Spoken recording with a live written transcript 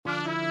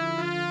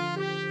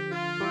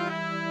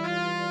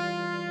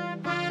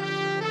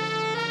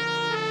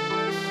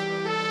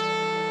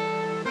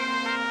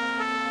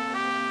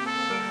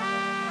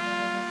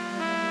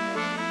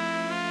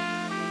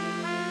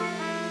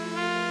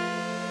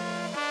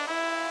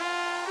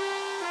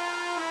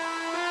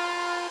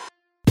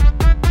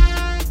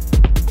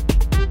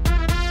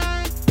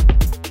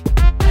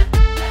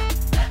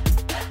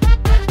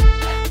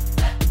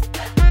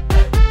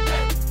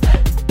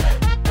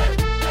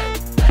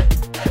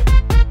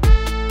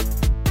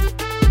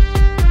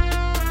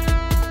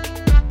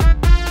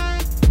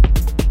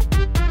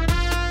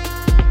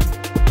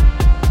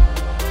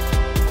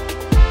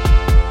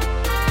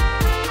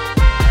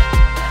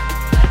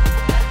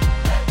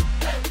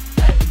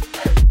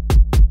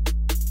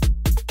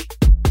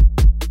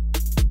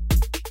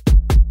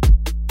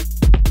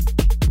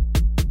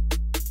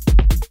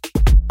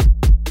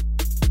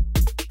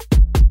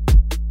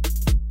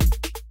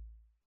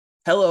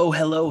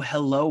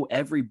Hello,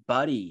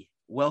 everybody.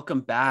 Welcome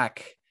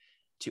back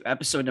to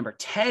episode number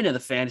 10 of the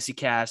Fantasy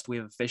Cast. We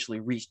have officially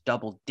reached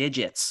double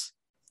digits.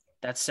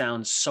 That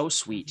sounds so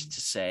sweet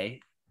to say.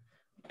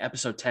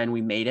 Episode 10,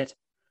 we made it.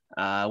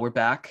 We're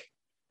back.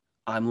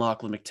 I'm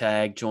Lachlan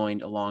McTagg,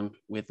 joined along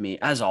with me,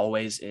 as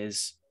always,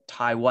 is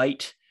Ty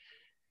White.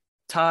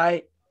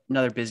 Ty,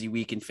 another busy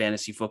week in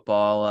fantasy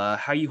football.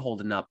 How are you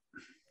holding up?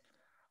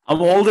 I'm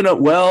holding up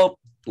well.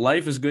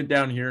 Life is good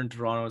down here in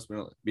Toronto. It's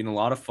been a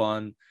lot of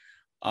fun.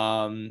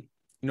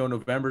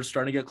 November's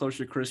starting to get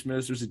closer to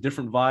Christmas. There's a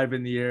different vibe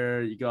in the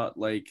air. You got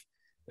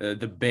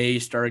the bay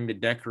starting to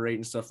decorate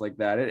and stuff like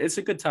that. It's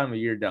a good time of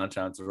year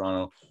downtown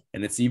Toronto,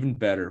 and it's even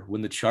better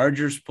when the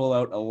Chargers pull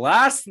out a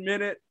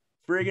last-minute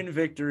friggin'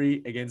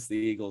 victory against the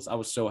Eagles. I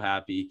was so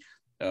happy.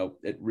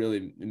 It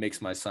really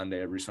makes my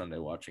Sunday every Sunday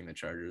watching the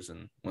Chargers,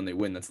 and when they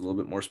win, that's a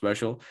little bit more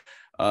special.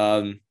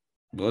 But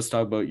let's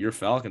talk about your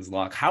Falcons,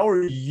 Locke. How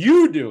are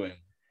you doing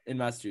in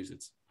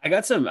Massachusetts? I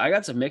got some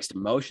mixed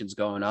emotions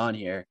going on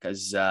here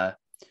because, on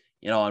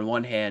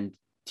one hand,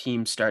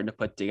 team's starting to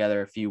put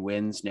together a few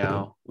wins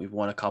now. We've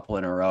won a couple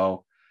in a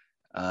row.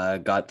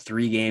 Got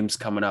 3 games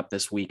coming up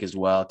this week as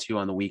well, 2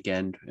 on the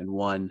weekend and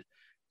 1,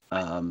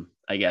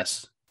 I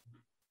guess,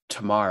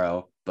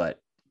 tomorrow. But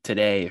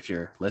today, if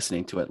you're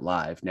listening to it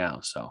live now.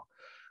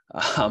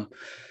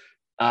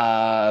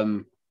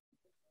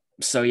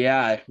 So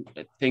yeah,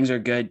 things are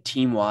good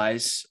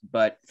team-wise,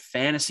 but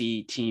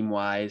fantasy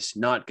team-wise,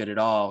 not good at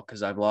all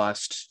because I've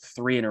lost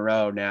 3 in a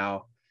row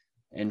now,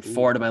 and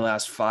 4 to my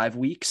last 5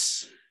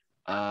 weeks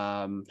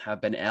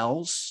have been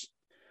L's.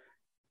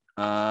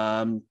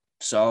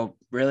 So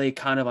really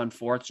kind of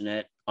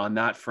unfortunate on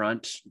that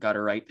front. Got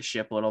to right the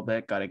ship a little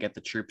bit. Got to get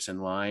the troops in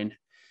line,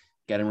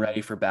 get them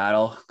ready for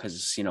battle because,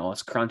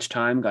 it's crunch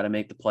time. Got to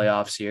make the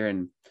playoffs here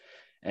and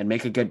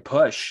make a good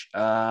push.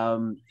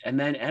 And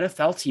then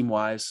NFL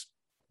team-wise,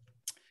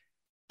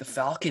 the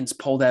Falcons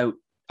pulled out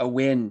a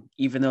win,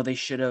 even though they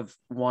should have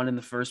won in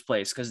the first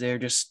place because they're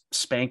just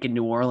spanking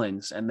New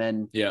Orleans. And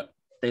then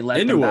they let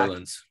them New back.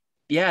 Orleans.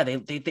 Yeah, they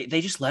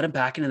just let him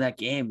back into that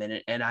game,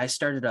 and I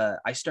started to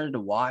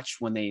watch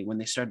when they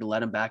started to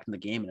let him back in the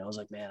game, and I was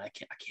like, man, I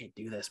can't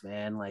do this,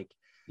 man.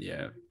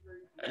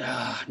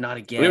 Not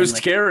again. But it was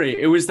scary.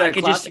 It was that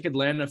classic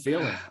Atlanta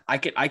feeling. I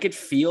could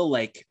feel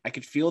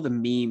the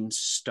memes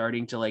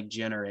starting to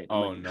generate.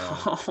 Oh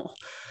no.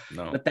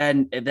 No. But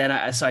then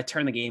I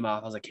turned the game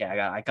off. I was like, okay,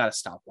 I gotta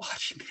stop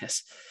watching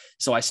this.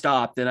 So I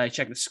stopped and I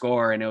checked the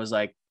score and it was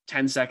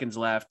 10 seconds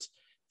left.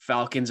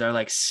 Falcons are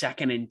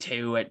 2nd and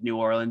 2 at New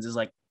Orleans is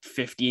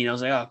 15. I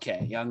was like,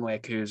 okay,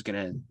 Younghoe Koo's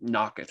gonna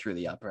knock it through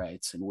the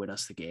uprights and win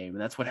us the game. And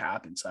that's what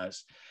happened. So I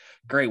was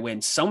great win.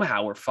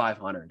 Somehow we're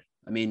 500.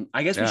 I mean,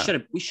 I guess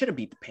we should have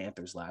beat the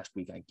Panthers last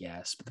week, I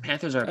guess. But the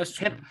Panthers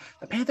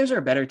are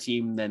a better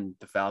team than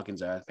the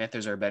Falcons are. The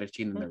Panthers are a better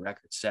team than their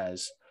record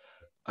says.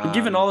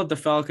 Given all that the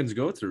Falcons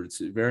go through, it's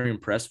very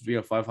impressive. You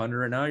have 500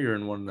 right now. You're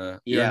in one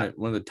of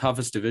the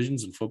toughest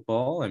divisions in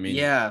football. I mean,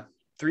 a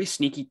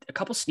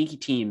couple sneaky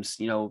teams.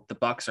 The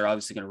Bucs are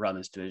obviously going to run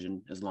this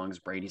division as long as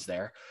Brady's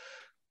there.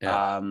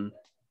 Yeah.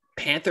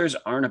 Panthers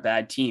aren't a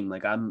bad team.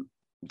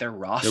 Their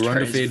roster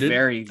is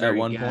very, very at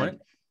one good.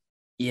 Point.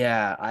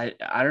 Yeah,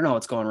 I don't know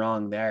what's going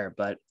wrong there,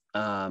 but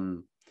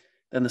then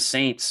the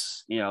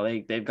Saints,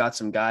 they've got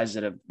some guys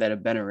that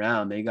have been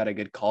around. They got a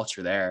good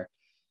culture there.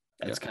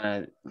 That's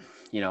kind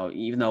of,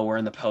 even though we're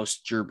in the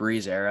post Drew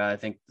Brees era, I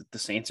think that the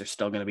Saints are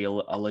still going to be a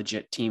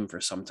legit team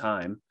for some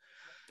time.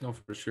 No,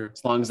 for sure.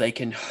 As long as they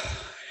can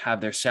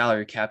have their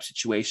salary cap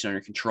situation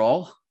under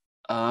control.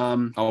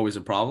 Always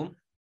a problem.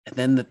 And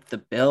then the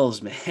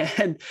Bills,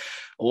 man.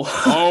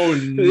 Oh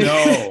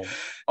no.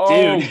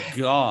 Oh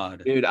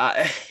God. Dude,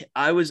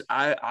 I was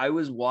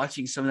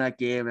watching some of that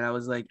game and I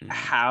was like,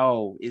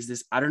 how is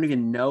this? I don't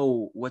even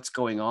know what's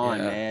going on,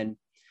 man.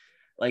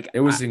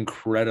 It was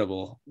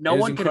incredible. No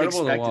one could have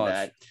expected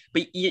that.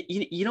 But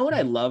you know what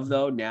I love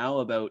though now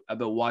about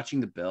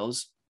watching the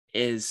Bills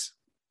is,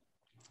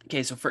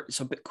 okay, so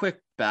quick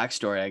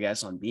backstory, I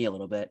guess, on me a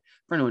little bit.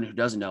 For anyone who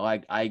doesn't know, I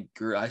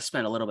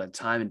spent a little bit of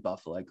time in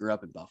Buffalo. I grew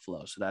up in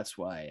Buffalo, so that's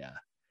why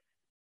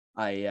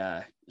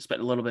I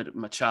spent a little bit of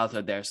my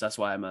childhood there. So that's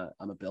why I'm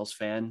a Bills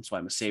fan. That's why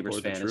I'm a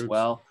Sabres fan as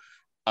well.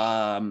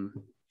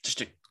 Just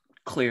to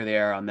clear the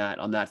air on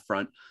that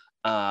front.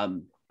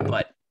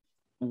 But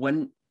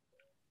when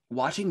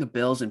watching the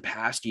Bills in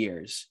past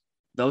years,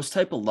 those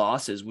type of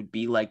losses would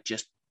be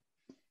just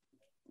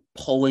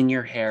pulling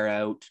your hair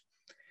out,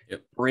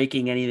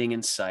 breaking anything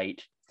in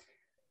sight.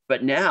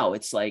 But now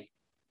it's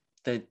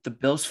the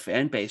Bills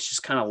fan base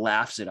just kind of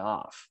laughs it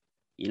off,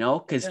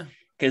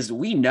 because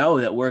we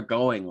know that we're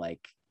going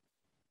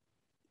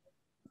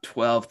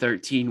 12,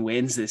 13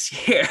 wins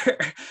this year.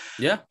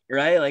 Yeah.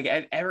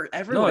 Right.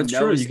 Everyone knows.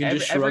 True. You can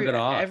just shrug it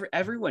off.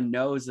 Everyone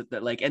knows that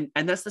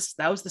and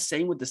that was the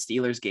same with the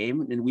Steelers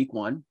game in week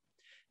 1.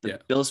 The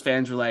Bills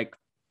fans were like,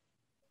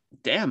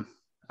 damn,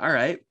 all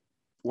right,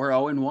 we're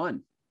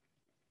 0-1.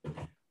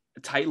 A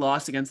tight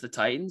loss against the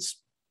Titans.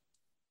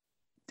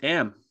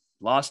 Damn,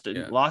 lost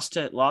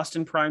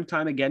in prime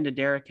time again to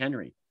Derrick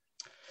Henry.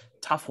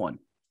 tough one.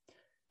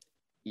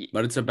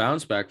 But it's a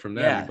bounce back from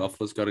there. Yeah. I mean,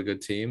 Buffalo's got a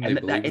good team. They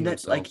And believe in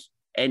themselves. like,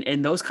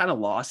 and those kind of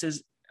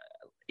losses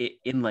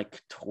in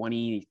like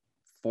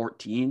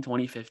 2014,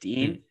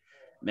 2015,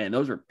 man,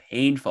 those were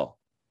painful.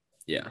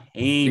 Yeah.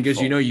 Painful.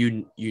 Because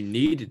you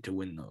needed to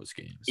win those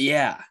games.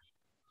 Yeah.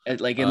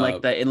 Like in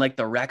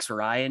the Rex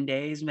Ryan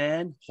days,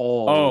 man.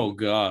 Oh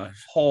gosh.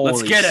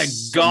 Let's get a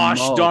gosh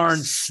darn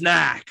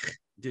snack.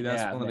 Dude,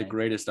 that's one of the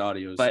greatest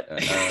audios. But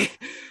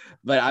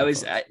but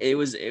it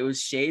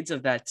was shades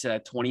of that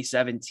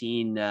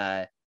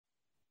 2017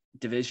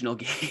 divisional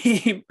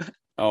game.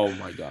 Oh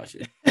my gosh.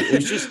 It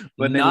was just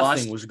when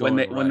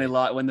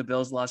the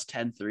Bills lost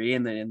 10-3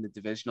 in the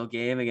divisional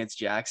game against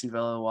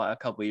Jacksonville a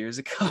couple years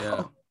ago.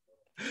 Yeah.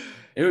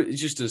 It was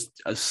just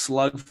a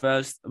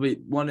slugfest. I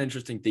mean, one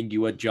interesting thing,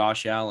 you had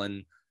Josh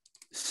Allen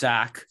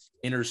sack,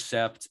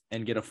 intercept,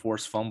 and get a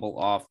forced fumble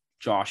off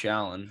Josh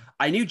Allen.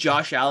 I knew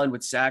Josh Allen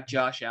would sack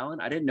Josh Allen.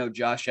 I didn't know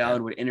Josh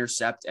Allen would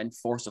intercept and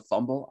force a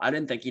fumble. I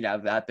didn't think he'd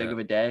have that big of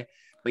a day.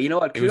 But you know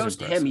what? Kudos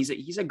to him.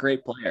 He's a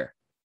great player.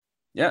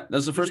 Yeah,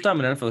 that's the first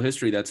time in NFL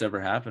history that's ever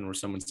happened where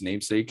someone's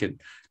namesake had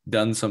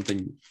done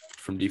something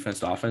from defense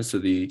to offense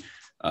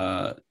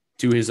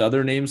to his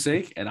other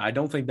namesake, and I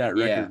don't think that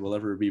record will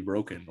ever be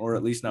broken, or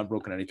at least not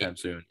broken anytime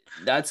soon.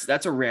 That's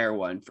a rare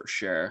one for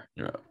sure.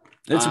 Yeah,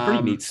 it's a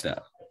pretty neat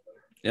stat.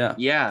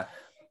 Yeah.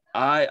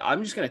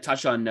 I'm just gonna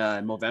touch on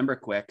Movember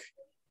quick.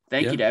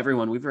 Thank you to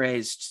everyone. We've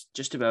raised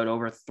just about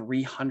over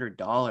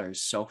 $300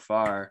 so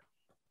far.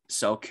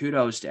 So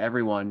kudos to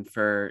everyone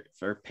for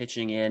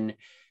pitching in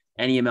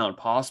any amount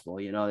possible.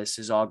 You know, this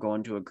is all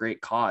going to a great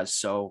cause.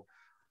 So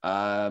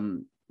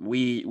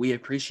we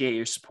appreciate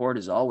your support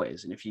as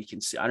always. And if you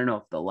can see, I don't know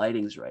if the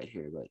lighting's right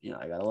here, but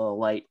I got a little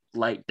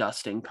light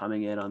dusting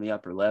coming in on the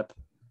upper lip.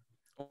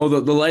 Oh,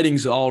 the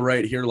lighting's all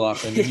right here,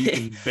 Lachlan. You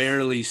can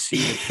barely see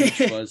the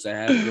peach fuzz I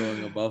have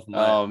growing above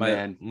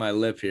my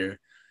lip here.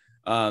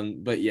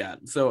 But yeah,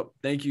 so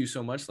thank you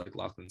so much. Like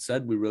Lachlan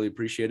said, we really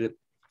appreciate it.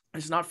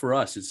 It's not for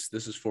us.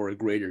 This is for a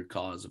greater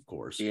cause, of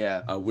course.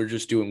 Yeah. We're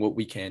just doing what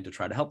we can to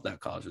try to help that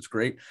cause. It's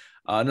great.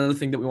 Another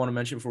thing that we want to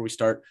mention before we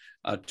start,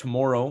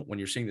 tomorrow, when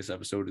you're seeing this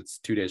episode, it's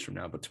 2 days from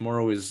now, but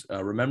tomorrow is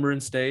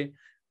Remembrance Day.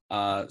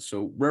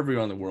 So wherever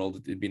you're in the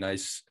world, it'd be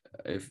nice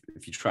if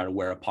you try to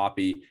wear a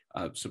poppy,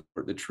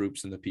 support the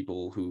troops and the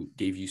people who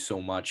gave you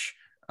so much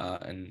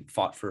and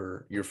fought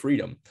for your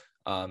freedom.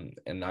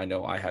 And I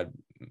know I had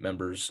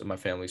members of my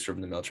family serve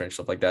in the military and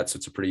stuff like that. So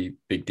it's a pretty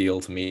big deal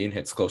to me and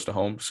hits close to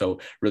home. So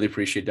really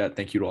appreciate that.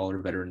 Thank you to all our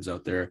veterans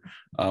out there.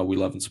 We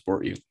love and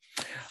support you.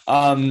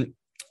 On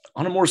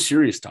a more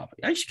serious topic,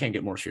 I actually can't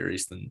get more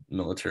serious than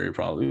military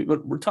probably,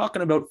 but we're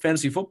talking about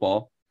fantasy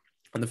football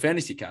and the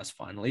fantasy cast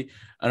finally.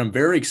 And I'm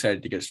very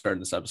excited to get started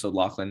in this episode,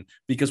 Lachlan,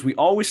 because we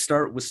always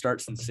start with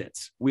starts and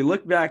sits. We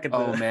look back at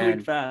the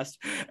week fast.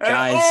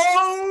 Guys.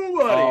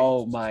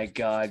 Oh my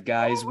God,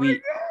 guys.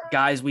 We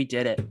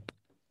did it.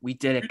 We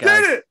did it,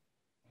 guys. Did it.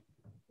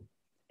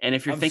 And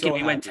if you're thinking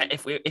we went 10,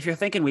 if you're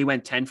thinking we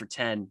went 10 for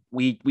 10,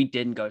 we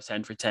didn't go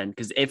 10 for 10,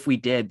 because if we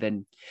did,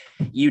 then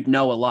you'd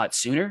know a lot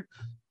sooner.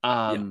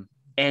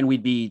 And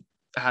we'd be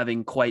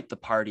having quite the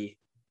party.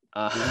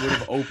 We would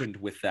have opened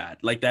with that.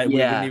 Like that, we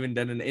wouldn't even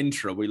done an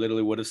intro. We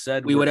literally would have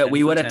said we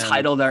would have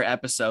titled our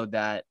episode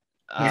that.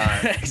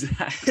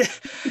 Exactly.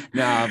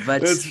 No,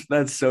 but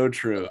that's so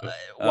true.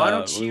 Why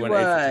don't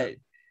you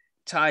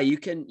Ty, you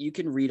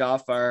can read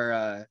off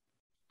our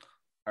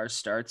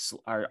starts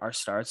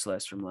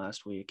list from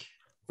last week.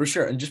 For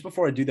sure. And just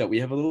before I do that, we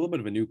have a little bit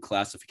of a new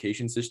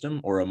classification system,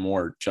 or a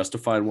more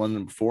justified one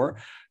than before.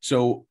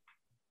 So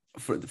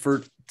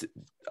for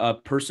a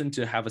person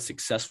to have a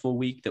successful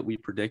week that we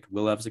predict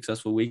will have a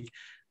successful week,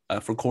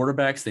 for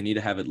quarterbacks, they need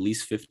to have at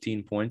least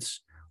 15 points.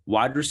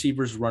 Wide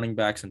receivers, running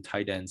backs, and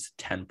tight ends,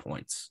 10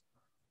 points.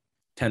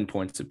 10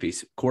 points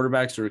apiece.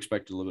 Quarterbacks are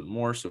expected a little bit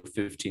more, so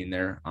 15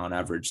 there. On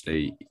average,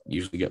 they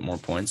usually get more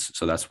points,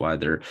 so that's why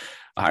they're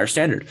a higher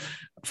standard.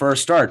 For our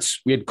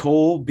starts, we had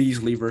Cole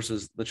Beasley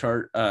versus the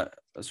Chargers,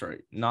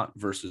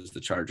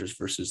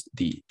 versus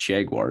the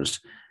Jaguars.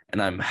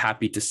 And I'm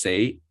happy to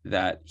say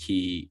that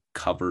he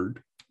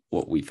covered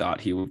what we thought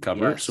he would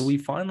cover. Yes. So we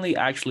finally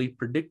actually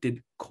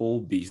predicted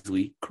Cole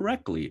Beasley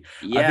correctly.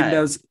 Yeah. I think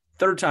that was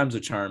third time's a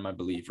charm, I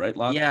believe, right,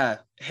 Locke? Yeah.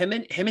 Him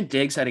and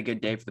Diggs had a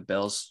good day for the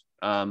Bills.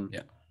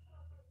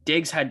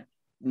 Diggs had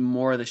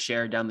more of the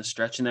share down the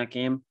stretch in that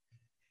game.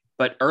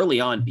 But early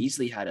on,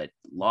 Beasley had a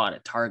lot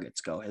of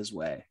targets go his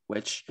way,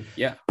 which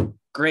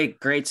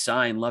great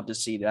sign. Love to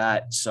see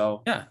that.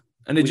 So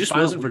and it just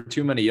wasn't for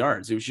too many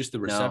yards. It was just the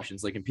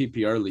receptions. Like in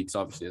PPR leagues,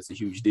 obviously that's a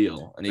huge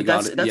deal. And he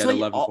got it. That's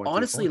 11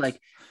 honestly, points.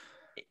 like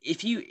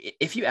if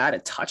you add a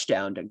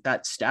touchdown to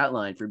that stat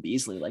line for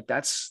Beasley, like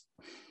it's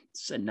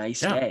a nice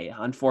day.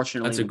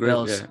 Unfortunately, the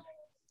Bills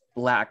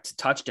lacked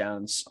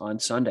touchdowns on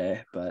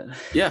Sunday, but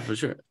yeah, for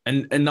sure.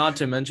 And not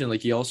to mention,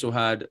 like, he also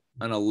had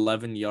an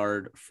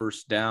 11-yard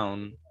first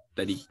down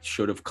that he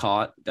should have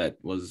caught that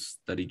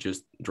he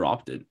just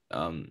dropped it.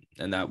 And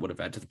that would have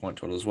added to the point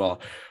total as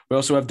well. We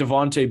also have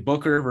Devontae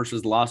Booker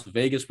versus Las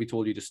Vegas. We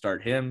told you to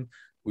start him.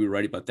 We were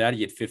right about that.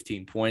 He had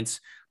 15 points.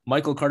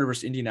 Michael Carter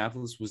versus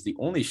Indianapolis was the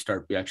only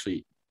start we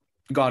actually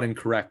got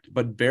incorrect,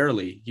 but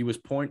barely. He was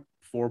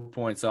 0.4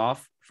 points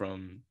off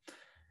from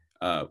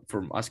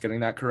us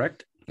getting that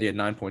correct. He had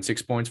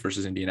 9.6 points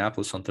versus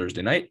Indianapolis on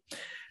Thursday night.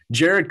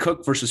 Jared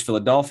Cook versus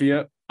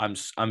Philadelphia.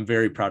 I'm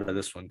very proud of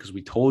this one because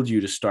we told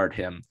you to start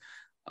him.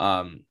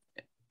 And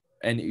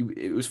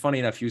it was funny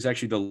enough, he was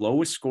actually the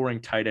lowest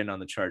scoring tight end on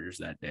the Chargers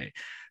that day.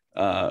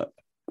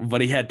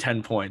 But he had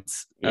 10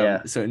 points.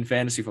 So in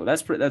fantasy football,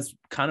 that's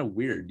kind of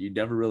weird. You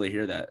never really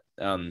hear that.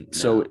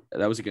 So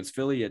that was against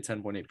Philly. He had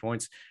 10.8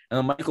 points. And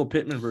then Michael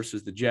Pittman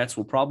versus the Jets.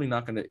 We're probably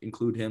not going to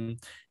include him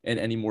in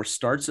any more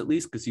starts, at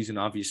least, because he's an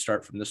obvious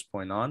start from this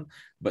point on.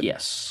 But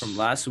from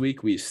last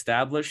week, we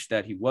established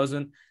that he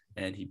wasn't,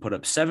 and he put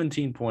up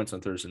 17 points on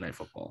Thursday Night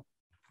Football.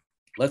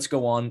 Let's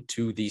go on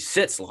to the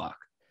sits lock.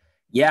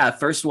 Yeah,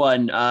 first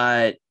one.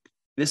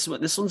 This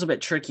one's a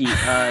bit tricky.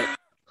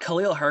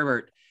 Khalil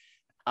Herbert.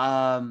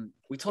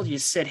 We told you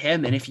to sit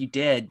him, and if you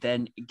did,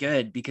 then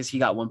good, because he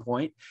got 1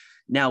 point.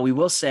 Now we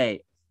will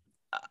say,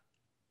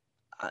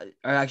 or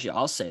actually,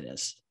 I'll say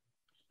this.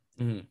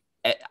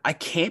 Mm-hmm. I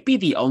can't be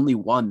the only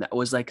one that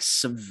was like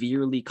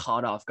severely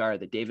caught off guard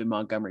that David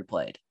Montgomery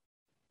played.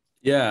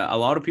 Yeah, a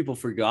lot of people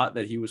forgot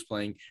that he was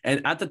playing,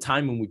 and at the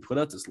time when we put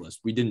out this list,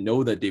 we didn't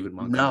know that David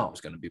Montgomery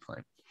was going to be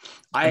playing.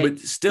 But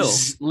still,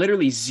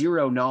 literally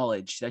zero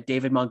knowledge that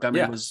David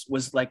Montgomery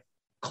was like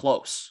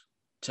close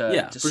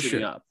to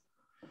suiting up.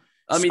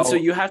 I mean, so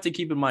you have to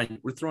keep in mind,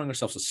 we're throwing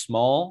ourselves a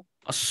small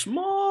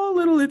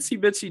little itsy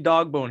bitsy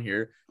dog bone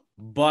here,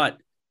 but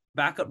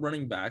backup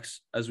running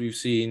backs, as we've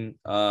seen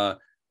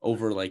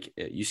over, like,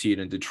 you see it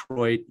in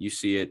Detroit, you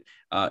see it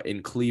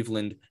in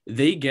Cleveland,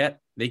 they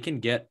can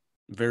get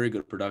very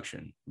good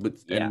production,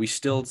 and we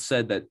still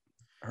said that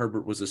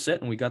Herbert was a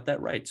sit, and we got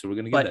that right. So we're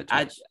going to give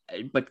that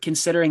to but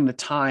considering the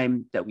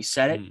time that we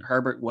said it,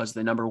 Herbert was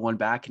the number one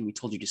back, and we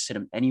told you to sit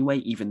him anyway,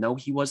 even though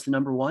he was the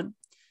number one.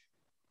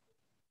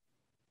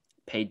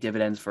 Paid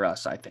dividends for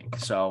us, I think.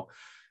 So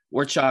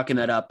we're chalking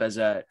that up as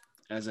a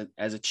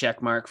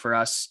check mark for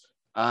us.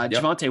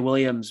 Javonte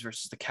Williams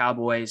versus the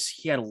Cowboys.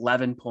 He had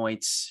 11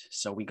 points,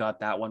 so we got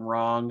that one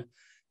wrong.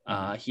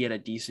 He had a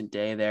decent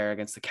day there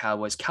against the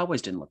Cowboys.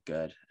 Cowboys didn't look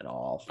good at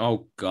all.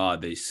 Oh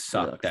God, they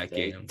sucked that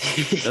game.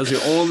 That was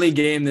the only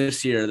game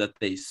this year that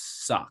they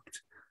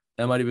sucked.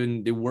 That might have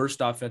been the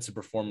worst offensive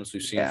performance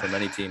we've seen from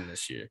any team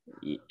this year,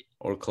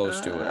 or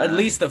close to it. At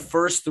least the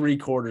first 3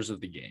 quarters of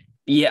the game.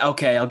 Yeah,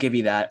 okay, I'll give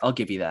you that.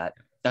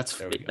 That's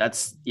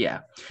We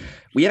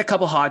had a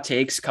couple hot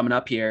takes coming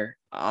up here.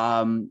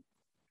 Adam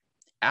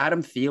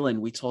Thielen,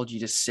 we told you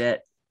to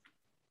sit,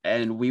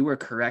 and we were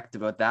correct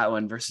about that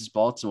one versus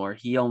Baltimore.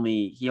 He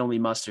only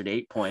mustered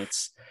 8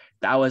 points.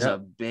 That was a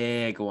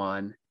big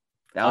one.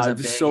 That was I'm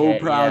so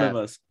proud of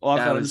us.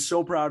 I'm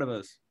so proud of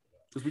us.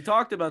 Because we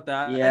talked about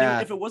that. Yeah.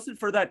 And if it wasn't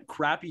for that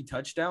crappy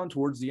touchdown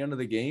towards the end of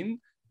the game,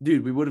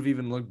 dude, we would have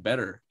even looked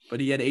better. But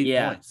he had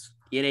 8 points.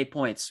 He had 8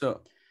 points.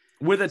 So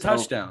with a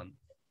touchdown.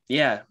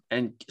 Yeah.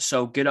 And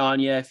so good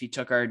on you if you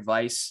took our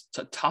advice.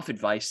 Tough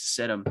advice to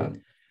sit him.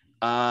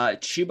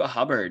 Chuba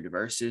Hubbard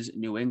versus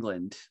New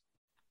England.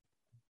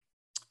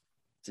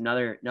 It's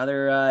another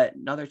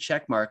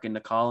check mark in the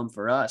column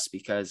for us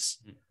because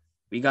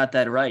we got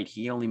that right.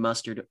 He only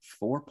mustered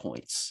 4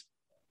 points.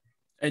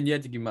 And you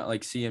had to give him,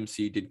 like,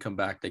 CMC did come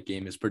back that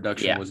game. His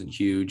production wasn't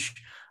huge.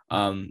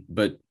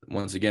 But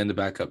once again, the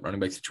backup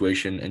running back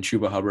situation, and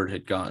Chuba Hubbard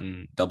had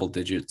gotten double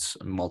digits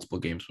in multiple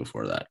games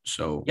before that.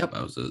 So that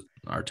was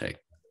our take.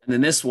 And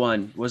then this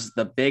one was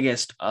the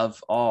biggest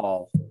of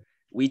all.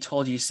 We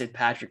told you to sit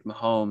Patrick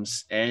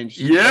Mahomes, and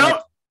he had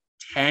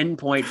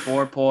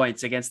 10.4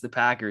 points against the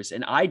Packers.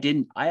 And I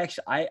didn't. I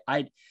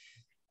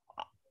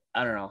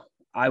don't know.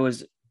 I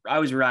was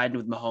riding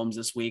with Mahomes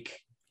this week.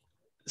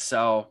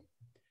 So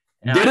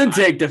didn't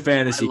take the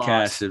fantasy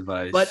cast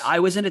advice. But I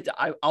was in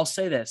I'll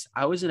say this.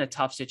 I was in a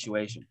tough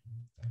situation.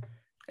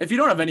 If you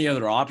don't have any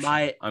other option,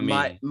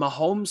 my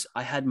Mahomes,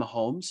 I had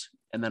Mahomes,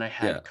 and then I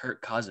had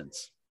Kirk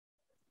Cousins.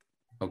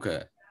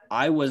 Okay.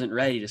 I wasn't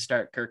ready to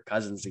start Kirk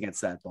Cousins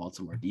against that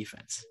Baltimore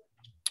defense.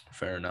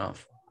 Fair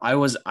enough. I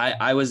was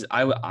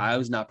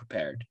not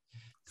prepared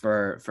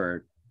for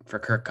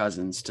Kirk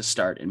Cousins to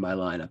start in my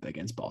lineup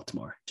against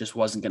Baltimore. Just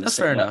wasn't going to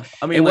sit fair well. enough.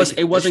 I mean,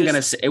 it wasn't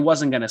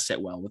going to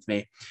sit well with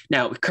me.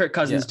 Now, Kirk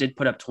Cousins did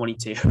put up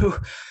 22.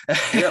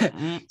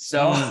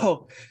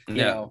 So, you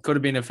know, could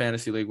have been a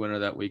fantasy league winner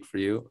that week for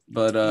you,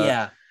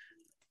 but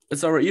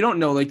it's all right. You don't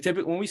know, like,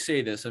 typically when we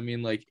say this, I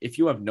mean, like, if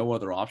you have no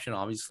other option,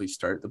 obviously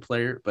start the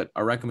player, but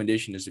our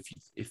recommendation is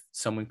if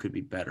someone could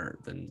be better,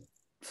 then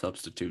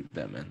substitute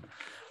them in.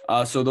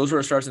 So those were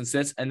our starts and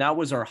sits, and that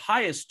was our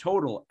highest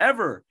total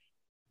ever,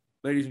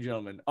 ladies and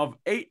gentlemen, of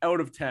 8 out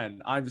of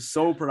 10. I'm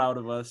so proud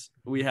of us.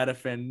 We had a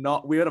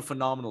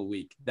phenomenal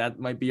week. That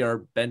might be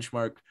our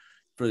benchmark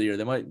for the year.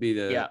 That might be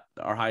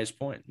our highest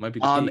point. Might be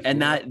the peak.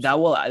 And that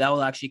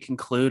will actually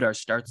conclude our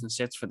starts and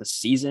sits for the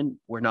season.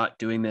 We're not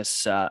doing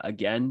this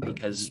again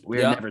because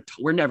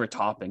we're never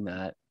topping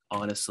that.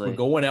 Honestly, we're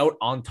going out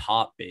on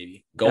top,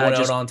 baby.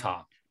 On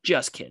top.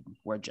 Just kidding.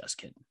 We're just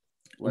kidding.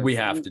 we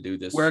have to do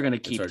this. We're gonna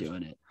keep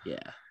doing it.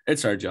 Yeah,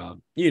 it's our job.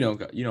 You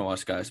know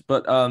us guys.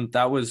 But I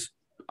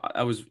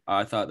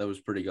thought that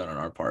was pretty good on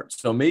our part.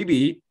 So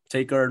maybe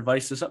take our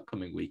advice this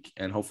upcoming week,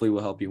 and hopefully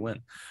we'll help you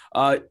win.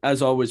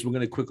 As always, we're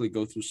gonna quickly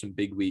go through some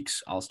big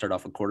weeks. I'll start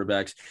off with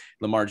quarterbacks: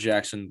 Lamar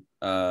Jackson,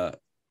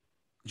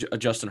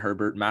 Justin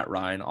Herbert, Matt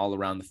Ryan, all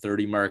around the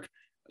 30 mark.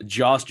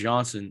 Josh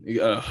Johnson,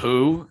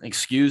 who?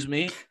 Excuse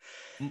me.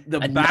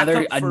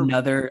 Another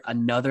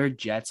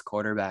Jets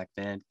quarterback,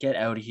 man. Get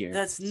out of here.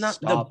 That's not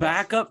the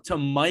backup to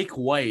Mike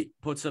White.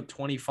 Puts up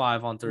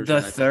 25 on Thursday.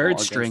 The third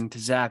string to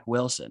Zach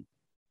Wilson.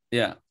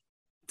 Yeah,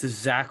 to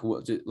Zach,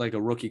 like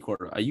a rookie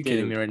quarterback. Are you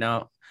kidding me right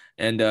now?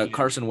 And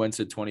Carson Wentz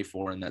at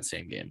 24 in that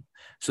same game.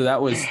 So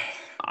that was.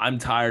 I'm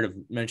tired of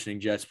mentioning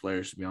Jets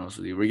players. To be honest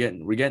with you, we're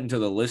getting to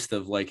the list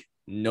of like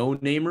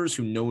no-namers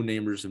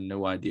have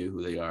no idea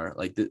who they are.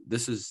 Like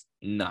this is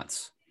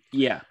nuts.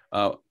 Yeah.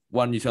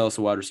 Why don't you tell us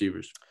the wide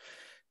receivers?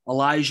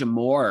 Elijah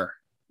Moore,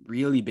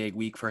 really big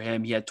week for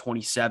him. He had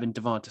 27.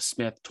 Devonta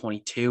Smith,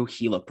 22.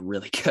 He looked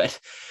really good.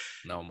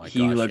 No, my God.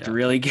 He looked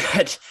really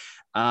good.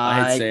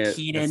 I'd say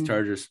it's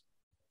Chargers.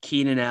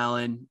 Keenan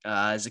Allen,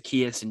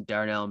 Zacchaeus, and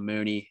Darnell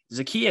Mooney.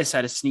 Zacchaeus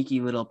had a sneaky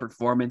little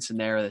performance in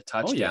there with a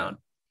touchdown.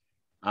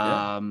 Oh,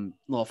 yeah.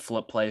 Little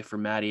flip play for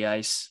Matty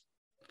Ice.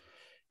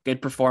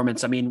 Good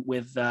performance. I mean,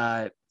 with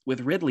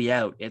Ridley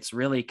out, it's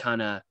really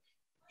kind of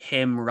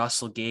him,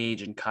 Russell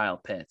Gage, and Kyle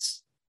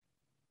Pitts.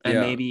 And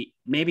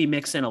maybe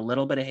mix in a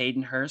little bit of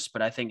Hayden Hurst,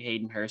 but I think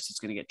Hayden Hurst is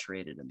going to get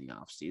traded in the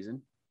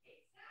offseason.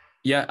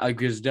 Yeah,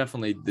 because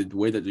definitely the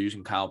way that they're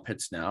using Kyle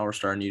Pitts now, or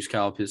starting to use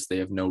Kyle Pitts, they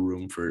have no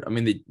room for. I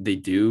mean, they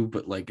do,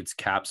 but like it's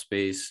cap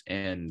space,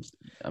 and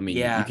I mean,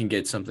 you can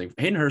get something.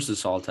 Hayden Hurst is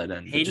a solid tight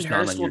end. Hayden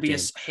Hurst will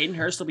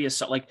be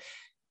like.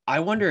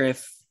 I wonder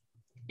if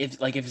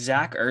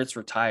Zach Ertz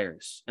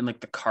retires and like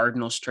the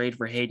Cardinals trade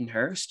for Hayden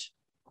Hurst,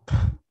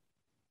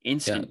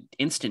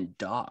 instant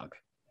dog.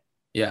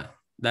 Yeah,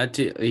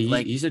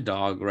 he's a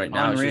dog right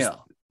now.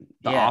 Unreal.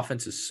 The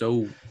offense is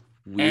so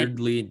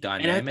weirdly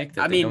dynamic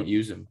that they don't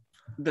use him.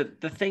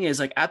 The thing is,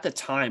 like at the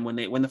time when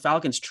the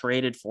Falcons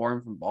traded for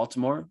him from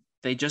Baltimore,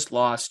 they just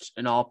lost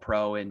an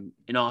All-Pro in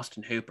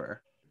Austin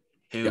Hooper,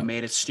 who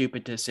made a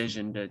stupid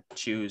decision to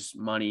choose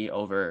money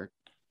over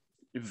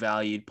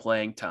valued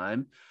playing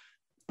time.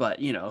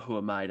 But who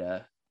am I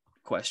to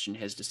question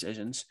his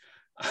decisions?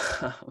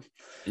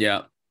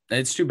 Yeah,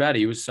 it's too bad.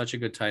 He was such a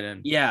good tight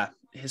end. Yeah,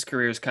 his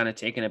career has kind of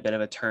taken a bit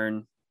of a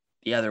turn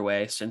the other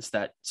way since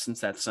that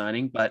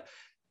signing, but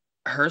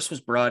Hurst was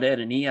brought in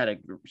and he had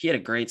a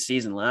great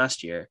season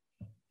last year,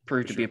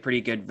 proved to be a pretty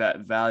good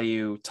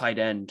value tight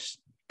end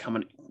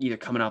coming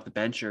off the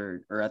bench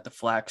or at the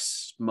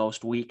flex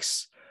most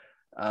weeks.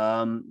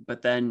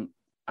 But then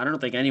I don't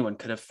think anyone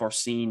could have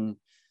foreseen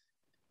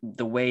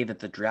the way that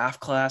the draft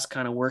class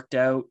kind of worked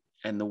out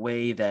and the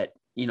way that,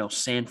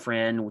 San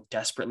Fran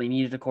desperately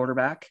needed a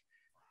quarterback.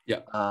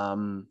 Yeah.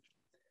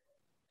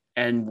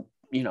 And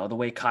the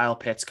way Kyle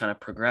Pitts kind of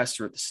progressed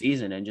throughout the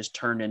season and just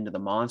turned into the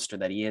monster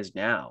that he is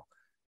now.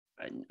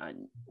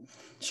 I'm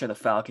sure the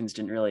Falcons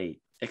didn't really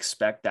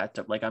expect that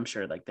I'm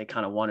sure they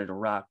kind of wanted to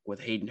rock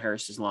with Hayden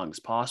Hurst as long as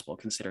possible,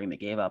 considering they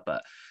gave up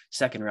a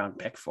second round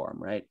pick for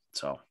him. Right.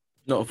 So.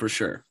 No, for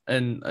sure.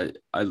 And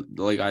I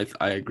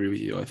agree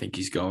with you. I think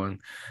he's going.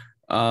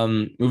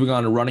 Moving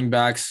on to running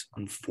backs.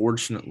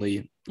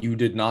 Unfortunately, you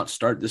did not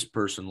start this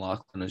person,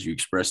 Lachlan, as you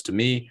expressed to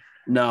me.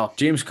 No.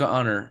 James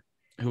Conner,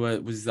 who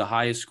was the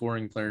highest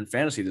scoring player in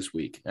fantasy this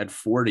week at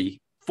 40.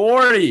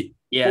 40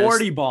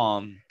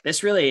 bomb.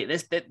 This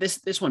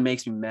one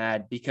makes me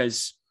mad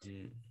because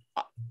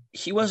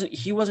he wasn't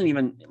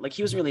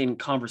really in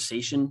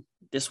conversation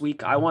this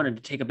week. I wanted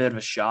to take a bit of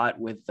a shot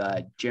with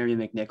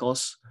Jeremy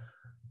McNichols.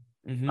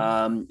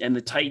 Mm-hmm. And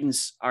the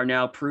Titans are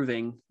now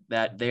proving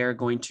that they're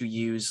going to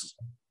use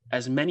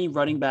as many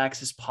running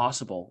backs as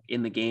possible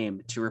in the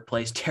game to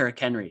replace Derrick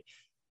Henry.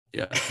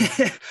 Yeah.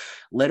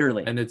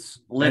 Literally. And it's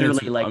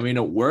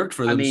it worked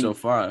for them so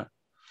far.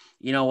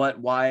 You know what?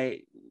 Why?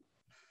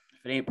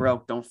 If it ain't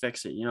broke, don't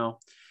fix it,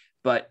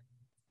 But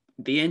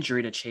the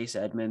injury to Chase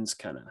Edmonds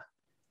kind of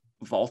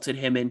vaulted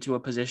him into a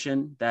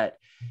position that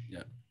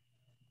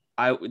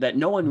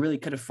no one really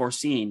could have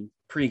foreseen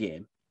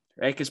pregame,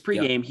 right? Because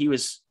pregame he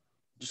was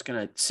just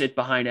gonna sit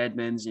behind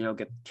Edmonds,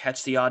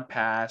 catch the odd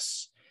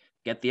pass,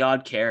 get the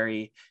odd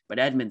carry, but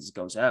Edmonds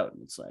goes out,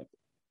 and it's like,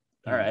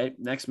 all right,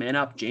 next man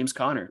up, James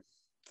Conner,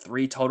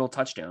 3 total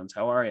touchdowns.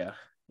 How are you?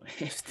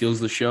 Steals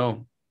the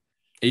show.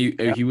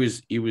 He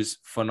was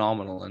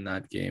phenomenal in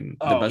that game.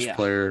 The best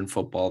player in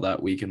football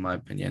that week, in my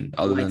opinion,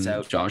 other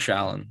than Josh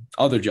Allen.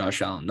 Not the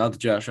Josh Allen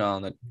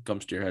that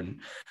comes to your head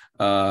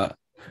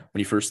when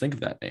you first think of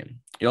that name.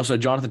 You also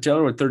had Jonathan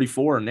Taylor with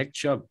 34, Nick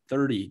Chubb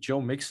 30,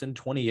 Joe Mixon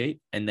 28,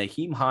 and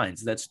Naheem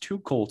Hines. That's 2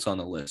 Colts on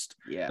the list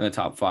in the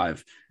top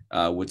 5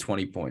 with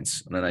 20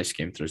 points on a nice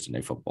game Thursday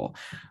Night Football.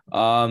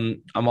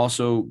 I'm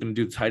also going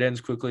to do the tight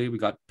ends quickly. We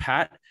got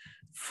Pat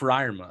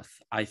Freiermuth.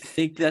 I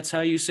think that's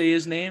how you say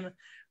his name.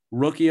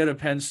 Rookie out of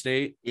Penn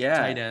State,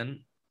 tight end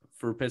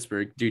for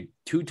Pittsburgh. Dude,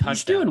 2 touchdowns.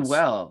 He's doing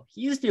well.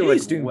 He's doing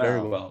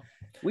very well.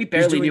 We He's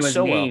barely doing knew his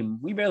so well. name.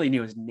 We barely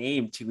knew his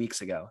name 2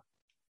 weeks ago.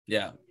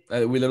 Yeah.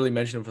 We literally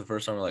mentioned him for the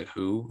first time. We're like,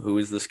 who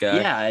is this guy?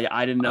 Yeah,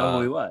 I didn't know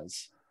who he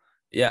was.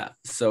 Yeah.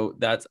 So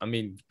that's,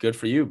 good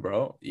for you,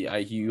 bro. Yeah.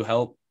 You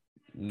help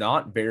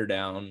not bear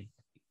down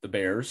the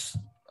Bears.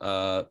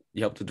 You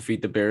helped to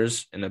defeat the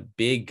Bears in a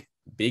big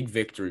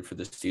victory for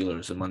the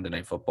Steelers in Monday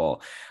Night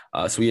Football.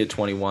 So we had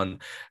 21.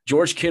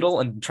 George Kittle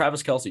and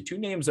Travis Kelce, two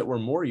names that we're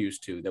more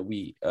used to that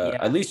we,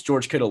 at least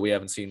George Kittle, we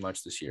haven't seen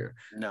much this year.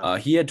 No.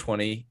 He had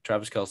 20.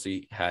 Travis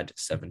Kelce had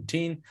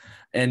 17.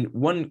 And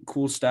one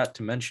cool stat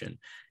to mention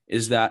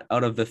is that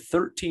out of the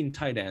 13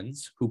 tight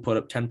ends who put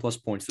up 10 plus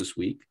points this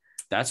week,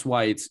 that's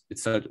why it's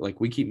like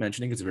we keep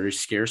mentioning, it's a very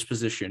scarce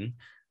position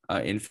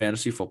in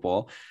fantasy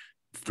football.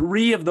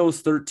 3 of those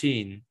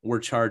 13 were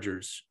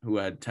Chargers who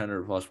had 10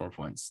 or plus more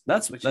points.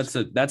 That's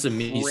a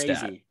me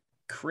stat.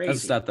 Crazy.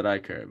 That's a stat that I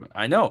care about.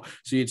 I know.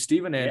 So you had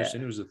Steven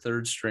Anderson, who was the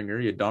third stringer.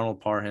 You had Donald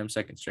Parham,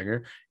 second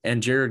stringer,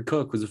 and Jared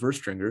Cook was the first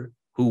stringer,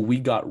 who we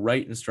got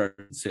right in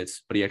starting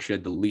sits, but he actually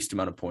had the least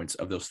amount of points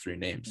of those 3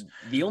 names.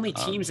 The only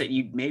teams that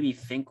you maybe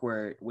think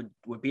would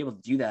be able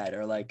to do that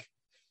are like,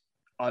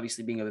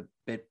 obviously being a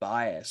bit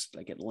biased,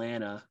 like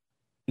Atlanta.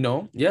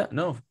 No.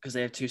 Because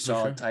they have 2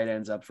 solid tight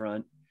ends up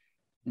front.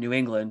 New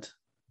England.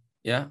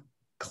 Yeah.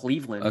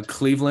 Cleveland.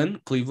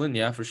 Cleveland,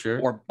 yeah, for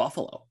sure. Or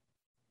Buffalo.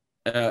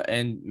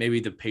 And maybe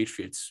the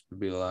Patriots would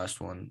be the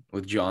last one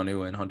with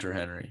Jonnu and Hunter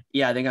Henry.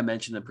 Yeah, I think I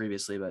mentioned them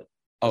previously, but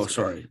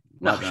sorry.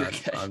 My bad.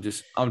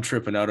 I'm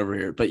tripping out over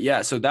here. But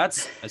yeah, so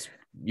that's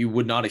you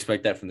would not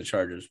expect that from the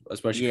Chargers,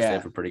 especially because they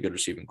have a pretty good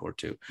receiving core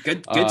too.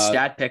 Good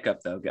stat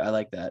pickup though. I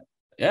like that.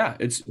 Yeah,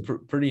 it's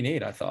pretty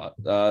neat, I thought.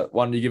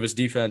 Wanted to give us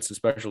defense and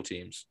special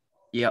teams.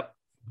 Yep.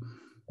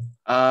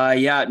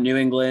 New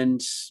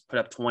England put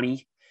up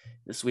 20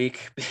 this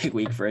week. Big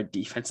week for a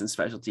defense and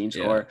special teams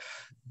score.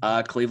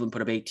 Cleveland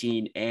put up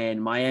 18,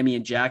 and Miami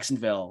and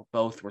Jacksonville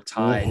both were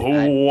tied.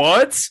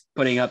 What?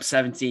 Putting up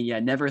 17. Yeah,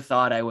 never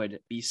thought I would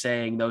be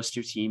saying those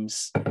 2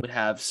 teams would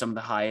have some of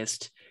the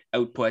highest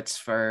outputs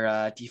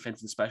for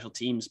defense and special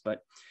teams, but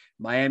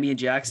Miami and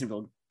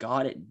Jacksonville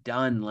got it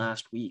done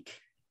last week.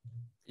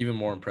 Even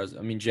more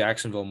impressive.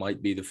 Jacksonville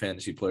might be the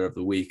fantasy player of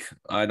the week.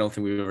 I don't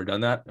think we've ever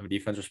done that of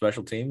defense or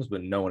special teams,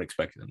 but no one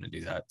expected them to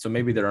do that. So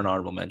maybe they're an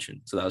honorable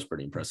mention. So that was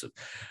pretty impressive.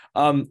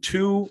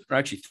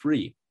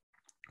 3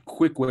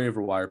 quick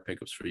waiver wire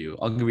pickups for you.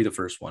 I'll give you the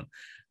first one.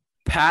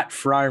 Pat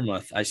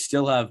Freiermuth. I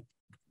still have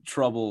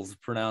troubles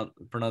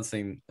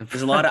pronouncing.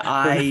 There's a lot of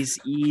I's,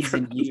 E's,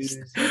 and U's.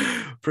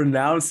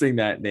 Pronouncing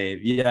that name.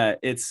 Yeah,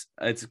 it's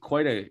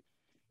quite a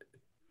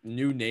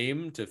new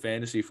name to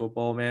fantasy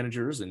football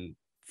managers and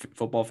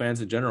football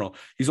fans in general.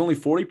 He's only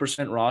 40%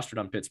 rostered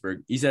on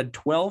Pittsburgh. He's had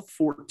 12,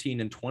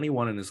 14, and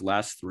 21 in his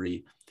last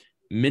 3,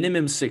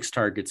 minimum 6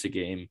 targets a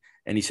game,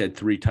 and he's had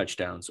 3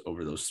 touchdowns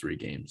over those 3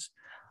 games.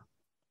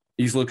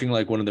 He's looking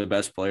like one of the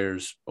best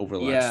players over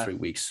the last 3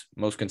 weeks,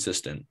 most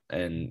consistent.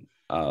 And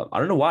I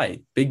don't know why.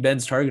 Big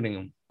Ben's targeting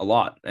him a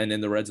lot and in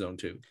the red zone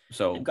too.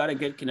 So they've got a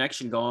good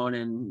connection going,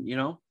 and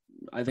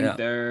I think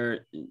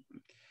they're,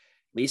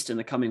 at least in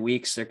the coming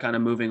weeks, they're kind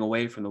of moving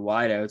away from the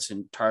wideouts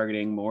and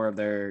targeting more of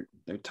their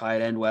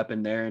tight end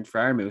weapon there in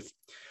Freiermuth.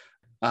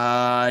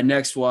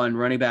 Next one,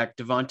 running back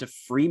Devonta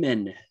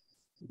Freeman,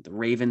 the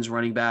Ravens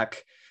running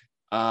back.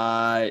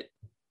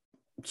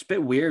 It's a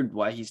bit weird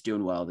why he's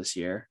doing well this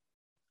year.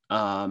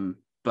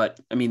 But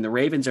the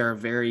Ravens are a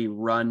very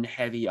run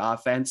heavy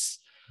offense.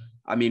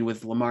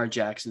 With Lamar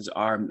Jackson's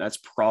arm, that's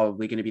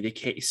probably going to be the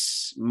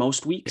case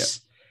most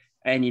weeks.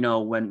 Yeah.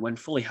 And, when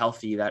fully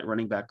healthy, that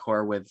running back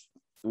core with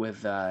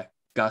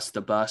Gus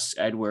the Bus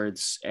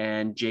Edwards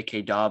and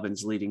J.K.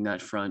 Dobbins leading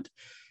that front,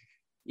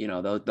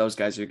 those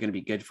guys are going to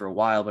be good for a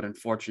while, but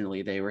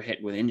unfortunately they were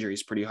hit with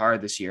injuries pretty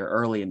hard this year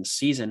early in the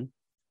season.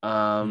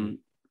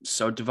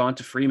 So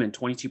Devonta Freeman,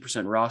 22%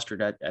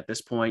 rostered at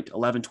this point,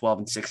 11, 12,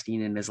 and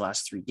 16 in his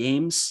last 3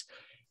 games.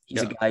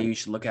 He's a guy you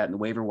should look at in the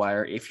waiver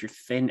wire if you're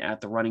thin at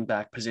the running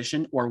back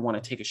position or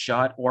want to take a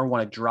shot or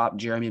want to drop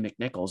Jeremy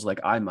McNichols like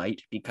I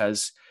might,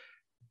 because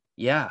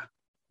And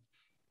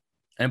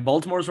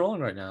Baltimore's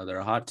rolling right now. They're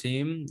a hot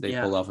team. They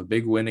pulled off a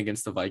big win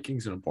against the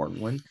Vikings, an important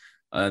win.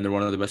 And they're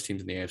one of the best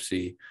teams in the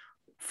AFC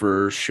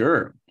for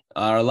sure.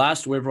 Our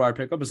last waiver wire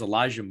pickup is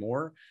Elijah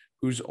Moore,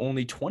 who's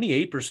only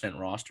 28%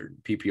 rostered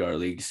in PPR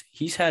leagues.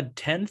 He's had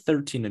 10,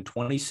 13, and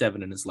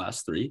 27 in his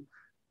last 3.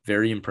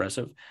 Very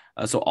impressive.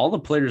 So all the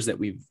players that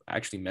we've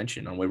actually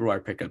mentioned on waiver wire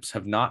pickups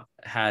have not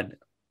had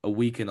a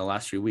week in the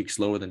last 3 weeks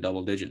lower than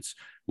double digits,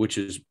 which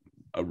is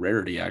a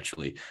rarity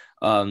actually.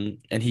 And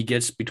he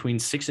gets between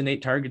 6 and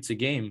 8 targets a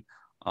game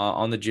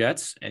on the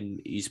Jets,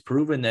 and he's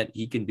proven that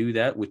he can do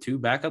that with 2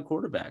 backup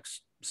quarterbacks.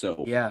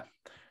 So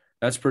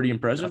that's pretty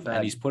impressive.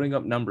 And he's putting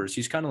up numbers.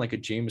 He's kind of like a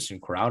Jamison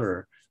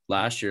Crowder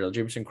last year.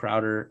 Jamison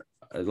Crowder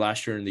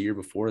last year and the year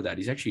before that.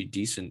 He's actually a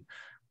decent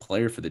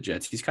player for the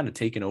Jets. He's kind of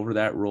taken over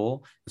that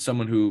role.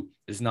 Someone who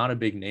is not a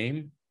big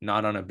name,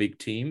 not on a big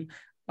team,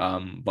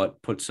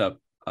 but puts up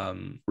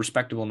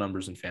respectable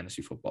numbers in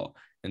fantasy football,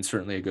 and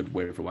certainly a good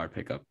waiver wire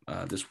pickup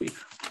this week.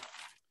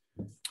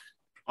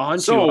 On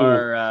to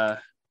our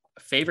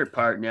favorite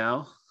part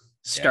now,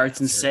 starts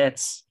and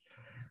sits.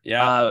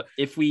 Yeah.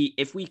 If we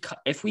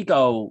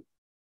go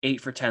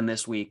 8 for 10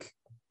 this week,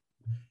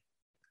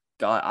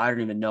 God, I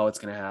don't even know what's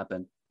going to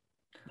happen.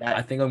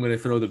 I think I'm going to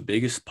throw the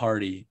biggest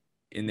party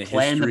in the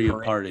history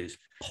of parties.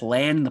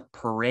 Plan the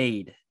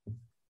parade.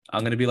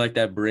 I'm going to be like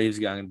that Braves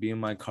guy. I'm going to be in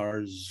my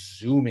car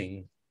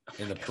zooming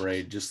in the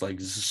parade, just like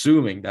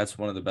zooming. That's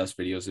one of the best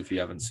videos if you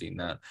haven't seen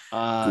that.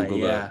 Google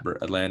the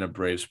Atlanta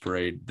Braves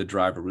parade. The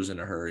driver was in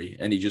a hurry,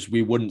 and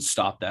we wouldn't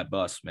stop that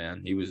bus,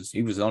 man. He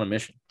was on a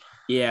mission.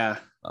 Yeah.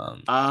 So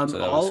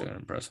that was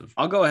impressive.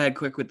 I'll go ahead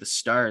quick with the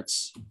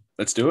starts.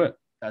 Let's do it.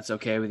 That's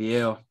okay with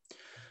you.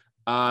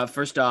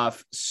 First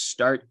off,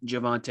 start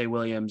Javonte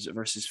Williams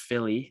versus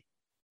Philly.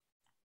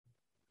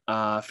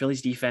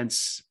 Philly's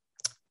defense,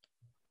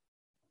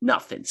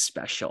 nothing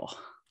special.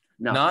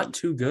 Not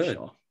too good.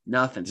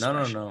 Nothing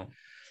special. No.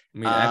 I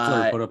mean,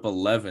 Eckler put up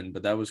 11,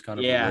 but that was kind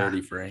of a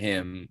rarity for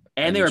him.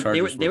 And they were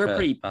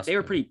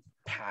pretty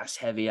pass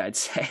heavy, I'd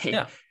say.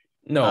 Yeah.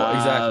 No,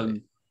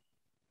 exactly.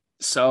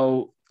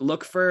 So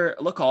look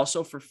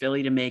also for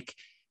Philly to make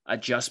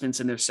adjustments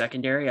in their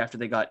secondary after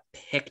they got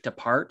picked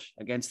apart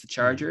against the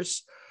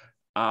Chargers.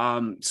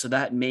 So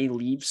that may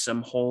leave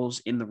some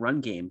holes in the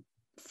run game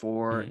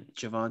for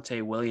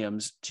Javonte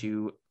Williams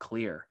to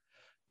clear.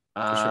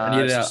 For sure. And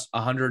he had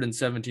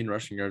 117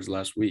 rushing yards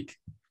last week,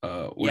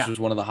 which was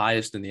one of the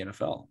highest in the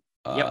NFL.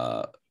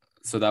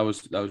 So that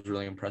was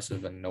really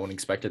impressive, and no one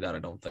expected that, I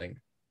don't think.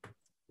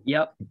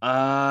 Yep.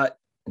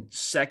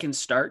 Second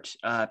start,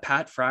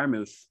 Pat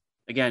Freiermuth.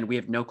 Again, we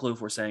have no clue if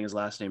we're saying his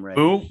last name right.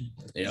 Who?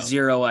 Yeah.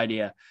 Zero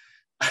idea.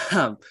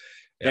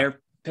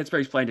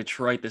 Pittsburgh's playing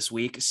Detroit this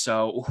week,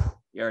 so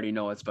you already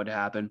know what's about to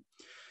happen.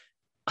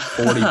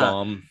 40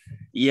 bomb.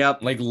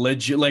 Yep. Like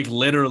legit, like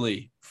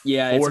literally.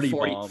 Yeah,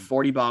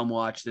 40 bomb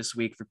watch this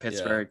week for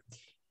Pittsburgh.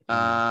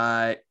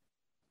 Yeah.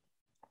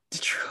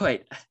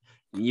 Detroit.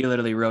 You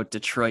literally wrote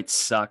Detroit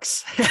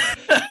sucks.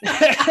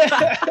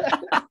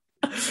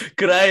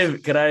 Could I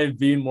have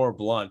been more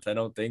blunt? I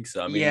don't think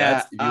so. I mean,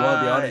 that's if you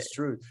want the honest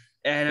truth.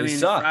 And I mean,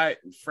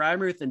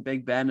 Freiermuth and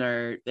Big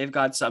Ben they've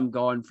got something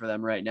going for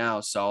them right now.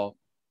 So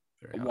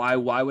why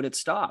would it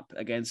stop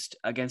against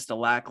a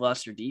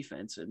lackluster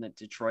defense in the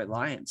Detroit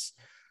Lions?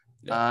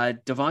 Yeah.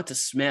 Devonta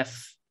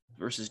Smith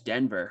versus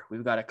Denver.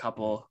 We've got a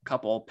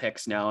couple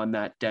picks now on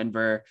that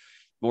Denver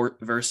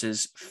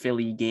versus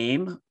Philly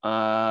game.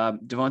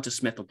 Devonta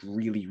Smith looked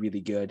really,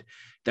 really good.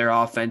 Their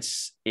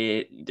offense,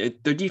 their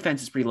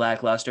defense is pretty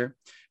lackluster,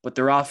 but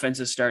their offense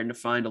is starting to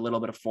find a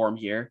little bit of form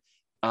here.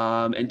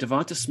 And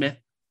Devonta Smith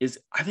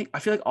I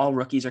feel like all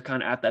rookies are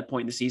kind of at that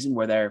point in the season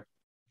where they're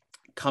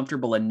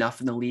comfortable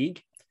enough in the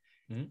league.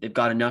 Mm-hmm. They've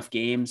got enough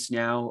games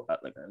now,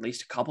 like at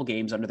least a couple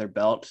games under their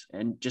belt.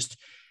 And just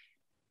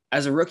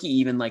as a rookie,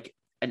 even like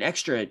an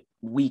extra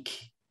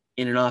week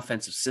in an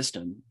offensive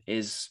system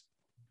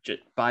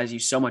just buys you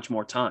so much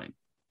more time.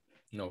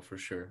 No, for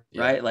sure.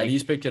 Yeah. Right. Like, and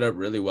he's picked it up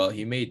really well.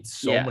 He made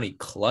so many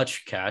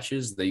clutch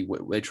catches. They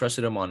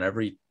trusted him on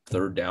every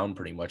third down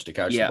pretty much to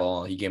catch the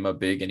ball. He came up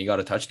big and he got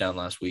a touchdown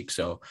last week.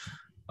 So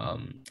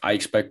I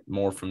expect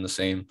more from the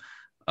same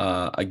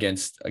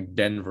against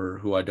Denver,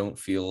 who I don't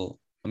feel,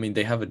 I mean,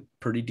 they have a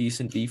pretty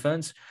decent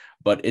defense,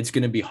 but it's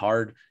going to be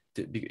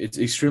it's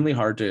extremely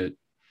hard to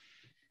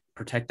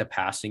protect the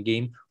passing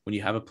game when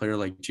you have a player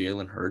like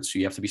Jalen Hurts. So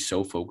you have to be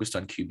so focused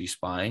on QB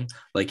spying.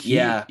 Like he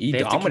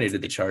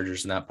dominated the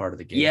Chargers in that part of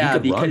the game. Yeah,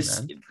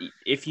 because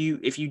if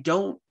you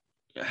don't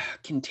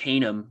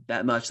contain him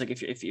that much, like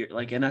if you're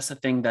like, and that's the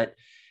thing that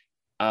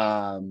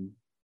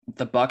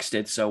the Bucs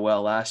did so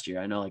well last year.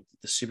 I know, like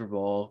the Super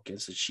Bowl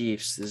against the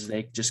Chiefs, is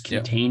they just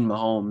contained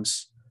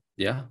Mahomes.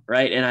 Yeah.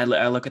 Right. And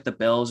I look at the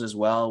Bills as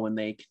well when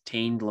they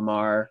contained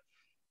Lamar.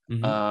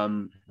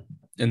 Mm-hmm.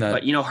 In that,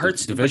 but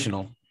Hurts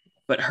divisional.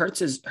 But Hurts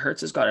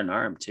has got an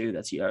arm too.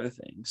 That's the other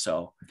thing.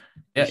 So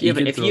if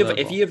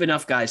you have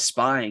enough guys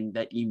spying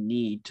that you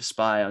need to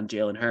spy on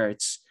Jalen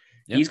Hurts,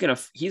 he's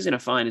gonna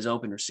find his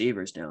open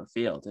receivers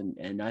downfield,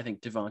 and I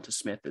think Devonta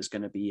Smith is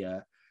gonna be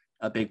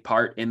a big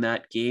part in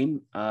that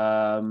game.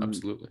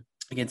 Absolutely.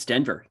 Against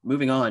Denver.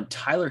 Moving on,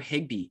 Tyler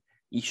Higbee,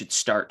 you should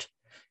start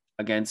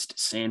against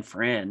San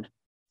Fran.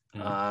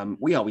 Mm-hmm.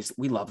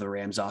 We love the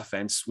Rams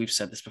offense. We've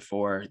said this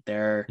before.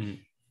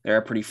 They're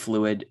a pretty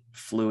fluid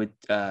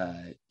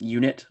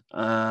unit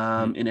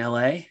in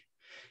LA,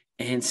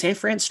 and San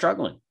Fran's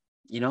struggling.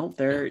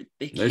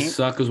 They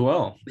suck as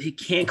well. They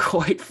can't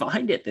quite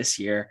find it this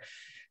year.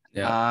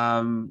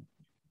 Yeah.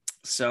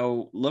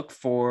 So look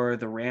for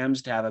the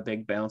Rams to have a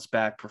big bounce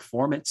back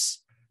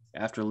performance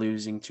after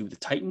losing to the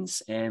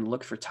Titans, and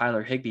look for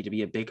Tyler Higbee to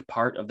be a big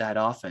part of that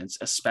offense,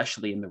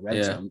 especially in the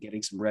red zone.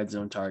 Getting some red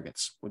zone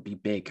targets would be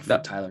big for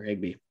Tyler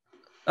Higbee.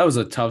 That was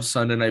a tough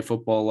Sunday Night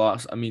Football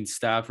loss. I mean,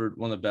 Stafford,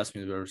 one of the best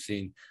games I've ever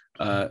seen.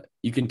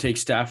 You can take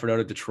Stafford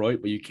out of Detroit,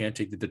 but you can't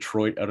take the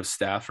Detroit out of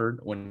Stafford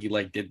when he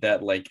did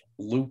that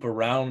loop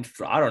around.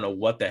 I don't know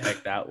what the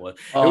heck that was.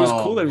 It was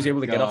cool that he was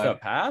able to get off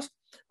that pass,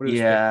 but it was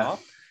picked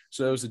off.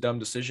 So it was a dumb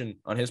decision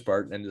on his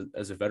part. And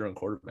as a veteran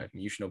quarterback,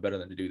 you should know better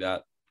than to do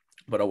that.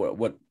 But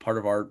what part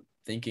of our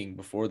thinking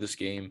before this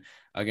game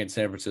against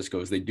San Francisco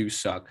is they do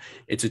suck.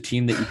 It's a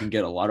team that you can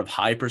get a lot of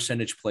high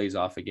percentage plays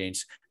off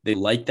against. They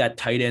like that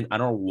tight end. I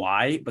don't know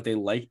why, but they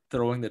like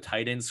throwing the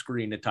tight end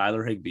screen to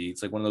Tyler Higbee.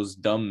 It's like one of those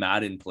dumb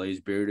Madden plays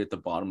buried at the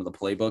bottom of the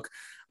playbook.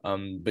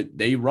 But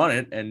they run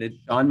it, and it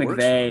Sean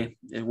works McVay,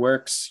 it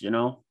works,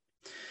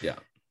 Yeah.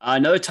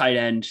 Another tight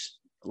end,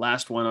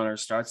 last one on our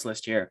starts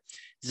list here.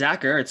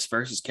 Zach Ertz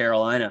versus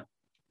Carolina.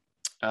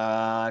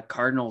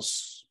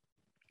 Cardinals,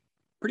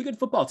 pretty good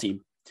football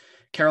team.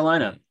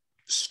 Carolina,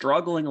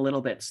 struggling a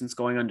little bit since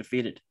going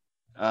undefeated.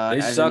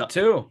 They suck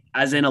too.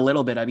 As in a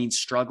little bit, I mean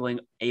struggling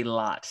a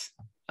lot.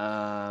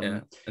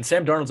 And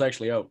Sam Darnold's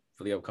actually out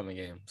for the upcoming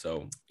game.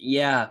 So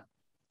yeah,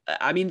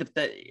 I mean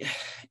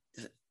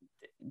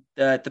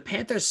the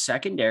Panthers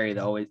secondary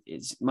though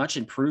is much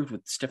improved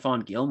with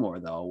Stephon Gilmore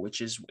though, which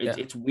is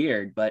it's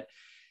weird, but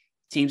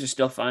teams are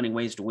still finding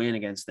ways to win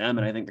against them,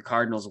 and I think the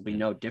Cardinals will be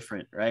no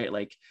different, right?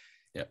 Like,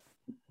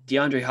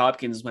 DeAndre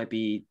Hopkins might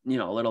be, a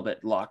little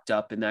bit locked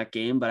up in that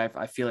game, but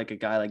I feel like a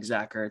guy like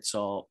Zach Ertz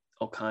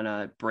will kind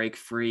of break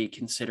free,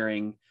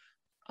 considering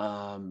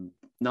not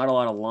a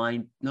lot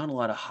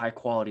of high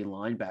quality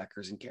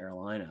linebackers in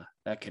Carolina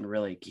that can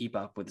really keep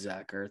up with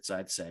Zach Ertz,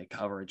 I'd say,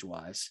 coverage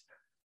wise.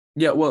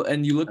 Yeah, well,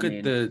 and you look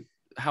at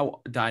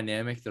how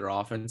dynamic their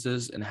offense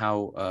is and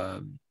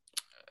how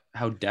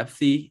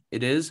depthy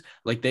it is.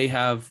 Like they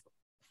have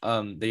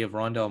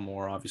Rondell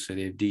Moore, obviously.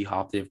 They have D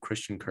Hop. They have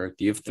Christian Kirk.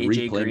 You have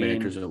three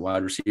playmakers at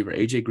wide receiver.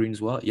 AJ Green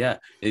as well. Yeah,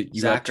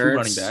 you got two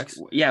running backs.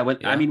 Yeah,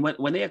 I mean,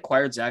 when they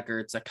acquired Zach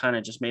Ertz, that kind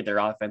of just made their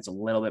offense a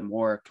little bit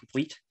more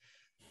complete.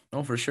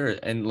 Oh, for sure.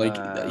 And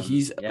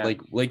he's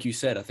like you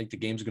said, I think the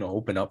game's going to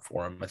open up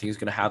for him. I think he's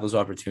going to have those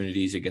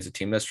opportunities against a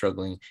team that's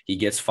struggling. He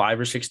gets 5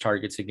 or 6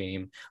 targets a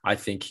game. I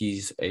think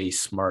he's a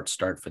smart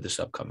start for this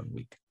upcoming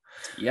week.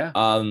 Yeah.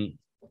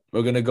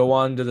 We're going to go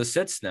on to the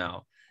sits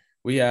now.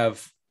 We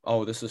have,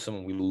 this is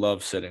someone we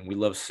love sitting. We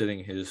love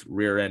sitting his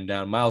rear end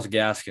down. Myles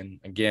Gaskin,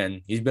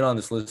 again, he's been on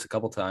this list a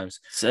couple times.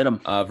 Sit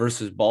him.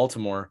 Versus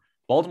Baltimore.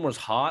 Baltimore's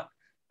hot,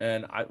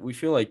 and we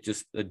feel like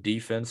just the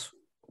defense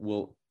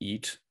will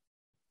eat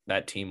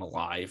that team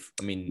alive.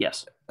 I mean,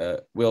 yes.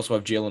 We also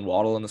have Jalen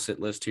Waddle on the sit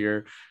list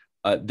here.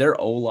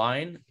 Their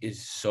O-line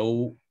is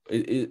so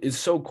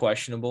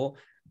questionable.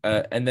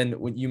 And then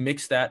when you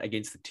mix that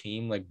against a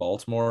team like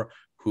Baltimore,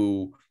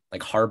 who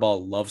like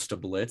Harbaugh loves to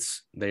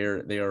blitz, they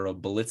are a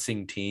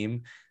blitzing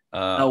team.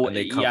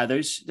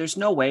 There's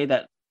no way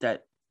that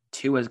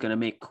Tua is going to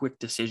make quick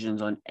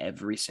decisions on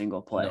every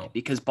single play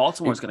because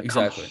Baltimore is going to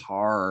come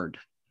hard.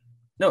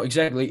 No,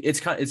 exactly.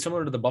 It's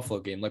similar to the Buffalo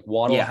game. Like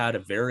Waddle had a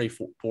very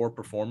poor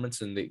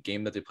performance in the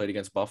game that they played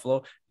against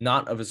Buffalo,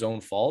 not of his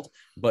own fault,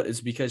 but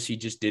it's because he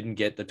just didn't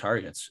get the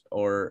targets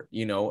and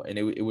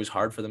it was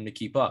hard for them to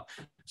keep up.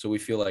 So we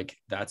feel like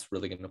that's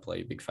really going to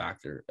play a big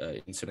factor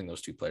in sitting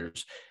those two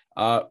players.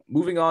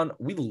 Moving on,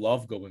 we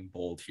love going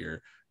bold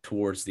here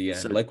towards the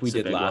end, like we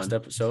did last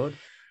episode.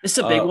 This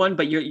is a big one,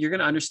 but you're going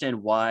to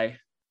understand why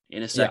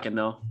in a second,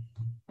 though.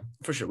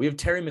 For sure. We have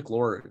Terry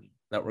McLaurin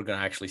that we're going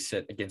to actually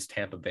sit against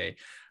Tampa Bay.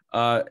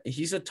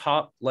 He's a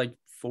top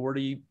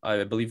 40,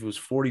 I believe it was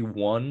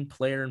 41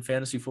 player in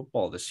fantasy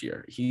football this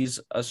year. He's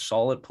a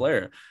solid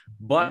player,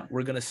 but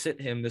we're going to sit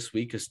him this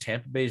week because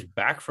Tampa Bay is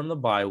back from the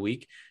bye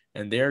week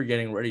and they're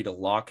getting ready to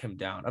lock him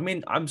down. I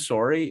mean, I'm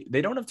sorry.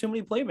 They don't have too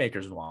many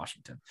playmakers in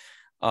Washington,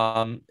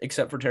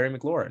 except for Terry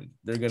McLaurin.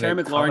 They're going to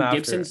Terry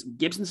McLaurin.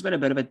 Gibson's been a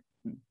bit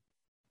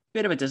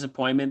of a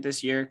disappointment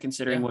this year,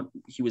 considering what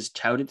he was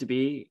touted to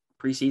be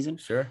preseason.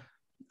 Sure.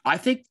 I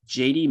think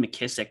J.D.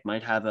 McKissick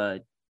might have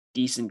a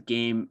decent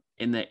game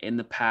in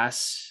the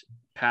pass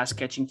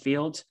catching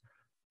field,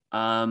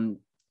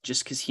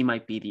 just because he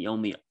might be the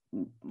only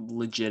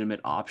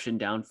legitimate option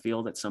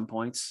downfield at some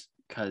points.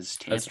 Because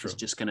Tampa's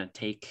just gonna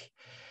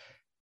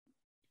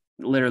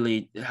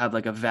literally have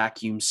like a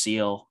vacuum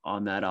seal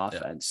on that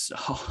offense.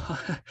 So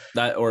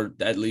that, or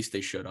at least they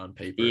should on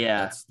paper.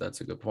 Yeah,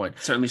 that's a good point.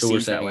 Certainly so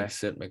seems we're that way.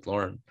 Sit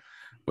McLaurin.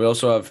 We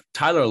also have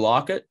Tyler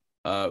Lockett,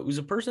 who's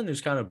a person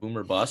who's kind of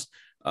boomer bust.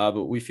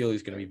 But we feel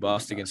he's going to be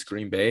bust against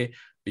Green Bay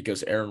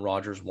because Aaron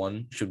Rodgers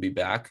should be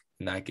back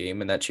in that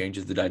game, and that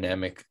changes the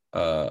dynamic.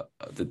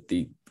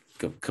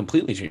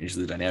 Completely changes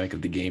the dynamic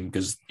of the game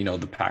because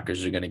the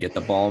Packers are going to get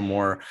the ball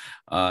more,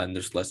 and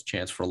there's less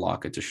chance for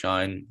Lockett to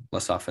shine,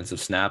 less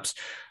offensive snaps.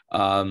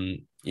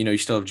 You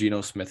still have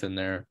Geno Smith in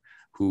there,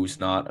 who's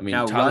not. I mean,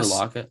 now, Tyler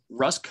Lockett.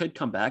 Russ could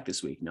come back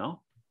this week.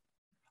 No,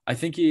 I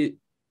think he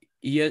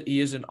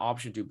is an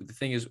option too. But the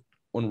thing is,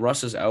 when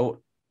Russ is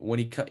out,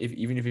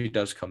 even if he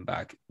does come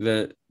back,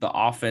 the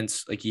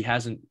offense, like he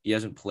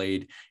hasn't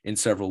played in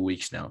several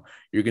weeks now.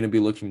 You're going to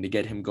be looking to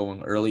get him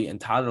going early, and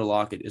Tyler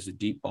Lockett is a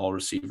deep ball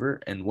receiver,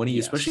 and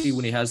especially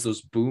when he has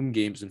those boom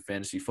games in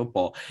fantasy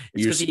football,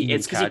 it's because he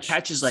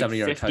catches like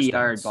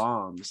 50-yard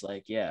bombs,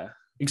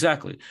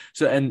 exactly.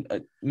 So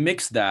and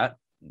mix that,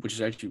 which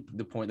is actually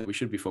the point that we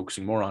should be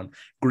focusing more on.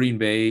 Green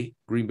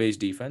Bay's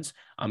defense.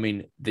 I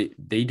mean,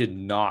 they did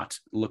not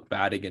look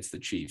bad against the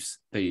Chiefs.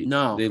 They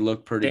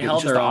looked pretty good.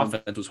 The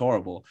offense was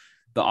horrible.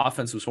 the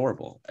offense was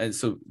horrible. And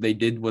so they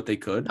did what they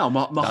could. No,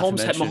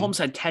 Mahomes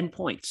had 10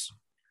 points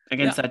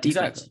against that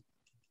defense. Exactly.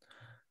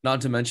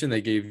 Not to mention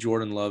they gave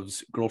Jordan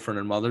Love's girlfriend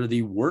and mother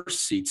the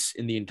worst seats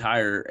in the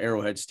entire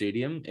Arrowhead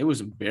Stadium. It was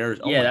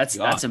embarrassing. Yeah,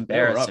 that's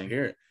embarrassing.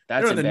 Here.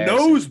 That's in the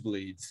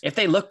nosebleeds. If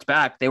they looked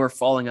back, they were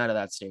falling out of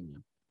that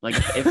stadium. Like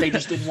if they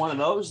just did one of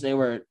those, they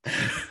were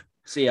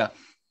see ya.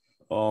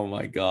 Oh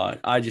my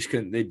God. I just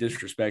couldn't. They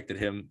disrespected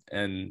him.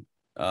 And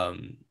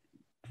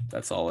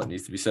that's all that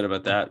needs to be said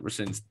about that. We're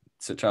saying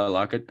Tyler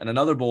Lockett. And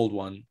another bold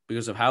one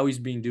because of how he's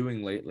been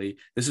doing lately.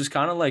 This is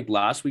kind of like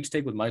last week's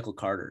take with Michael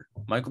Carter.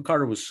 Michael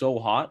Carter was so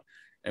hot,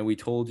 and we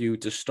told you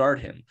to start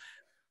him.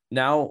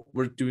 Now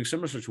we're doing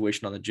similar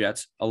situation on the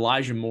Jets.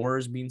 Elijah Moore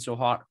is being so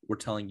hot, we're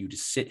telling you to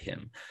sit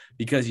him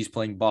because he's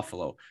playing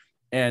Buffalo.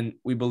 And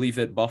we believe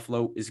that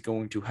Buffalo is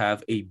going to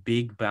have a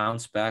big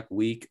bounce back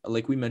week.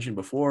 Like we mentioned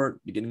before,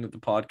 beginning of the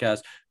podcast,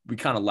 we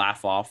kind of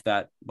laugh off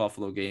that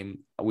Buffalo game.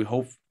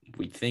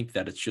 We think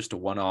that it's just a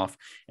one-off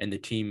and the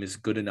team is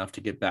good enough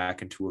to get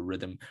back into a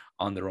rhythm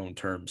on their own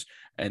terms.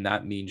 And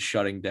that means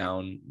shutting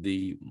down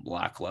the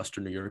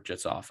lackluster New York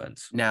Jets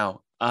offense.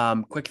 Now,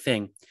 quick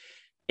thing.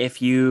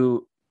 If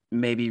you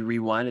maybe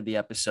rewinded the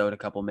episode a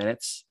couple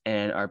minutes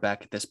and are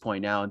back at this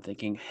point now and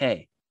thinking,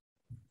 hey,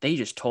 they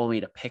just told me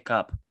to pick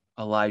up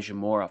Elijah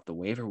Moore off the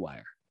waiver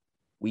wire.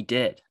 We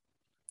did.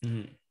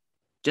 Mm-hmm.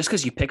 Just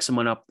because you pick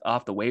someone up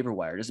off the waiver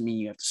wire doesn't mean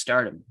you have to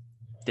start him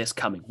this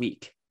coming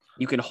week.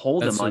 You can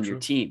hold him on your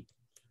team,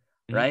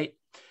 right?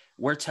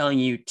 We're telling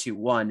you to,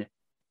 one,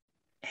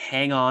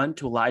 hang on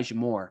to Elijah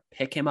Moore,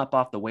 pick him up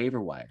off the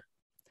waiver wire,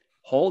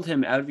 hold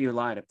him out of your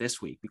lineup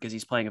this week because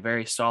he's playing a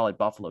very solid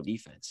Buffalo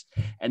defense,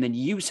 and then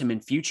use him in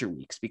future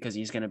weeks because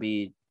he's going to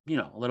be,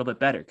 a little bit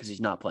better because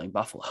he's not playing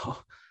Buffalo.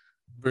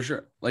 For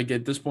sure. Like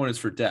at this point, it's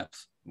for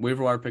depth.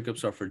 Waiver wire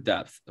pickups are for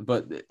depth,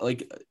 but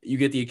like you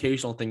get the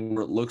occasional thing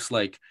where it looks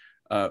like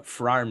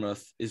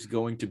Freiermuth is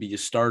going to be a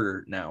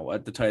starter now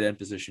at the tight end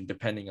position,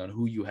 depending on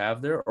who you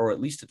have there, or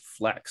at least at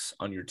flex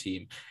on your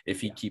team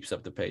if he keeps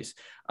up the pace.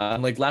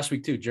 And like last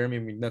week too, Jeremy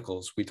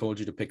McNichols, we told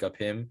you to pick up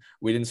him.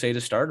 We didn't say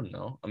to start him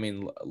though. I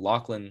mean,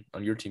 Lachlan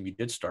on your team, you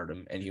did start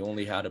him, and he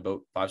only had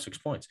about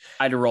 5-6 points.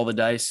 I had to roll the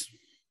dice.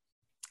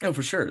 No,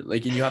 for sure.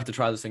 Like, and you have to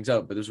try those things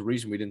out, but there's a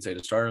reason we didn't say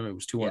to start him. It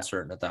was too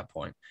uncertain at that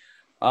point.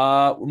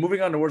 We're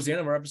moving on towards the end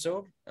of our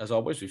episode. As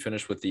always, we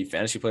finish with the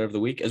fantasy player of the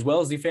week, as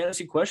well as the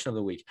fantasy question of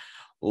the week.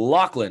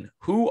 Lachlan,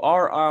 who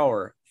are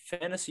our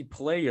fantasy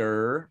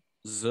players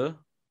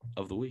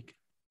of the week?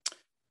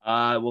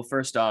 Well,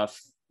 first off,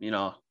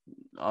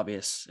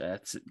 obvious.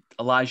 It's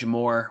Elijah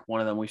Moore. One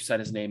of them, we've said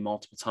his name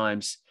multiple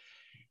times,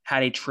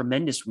 had a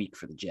tremendous week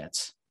for the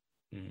Jets.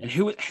 And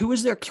who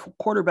was their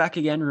quarterback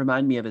again?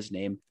 Remind me of his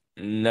name.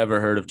 Never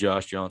heard of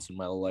Josh Johnson in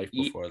my life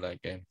before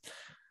that game.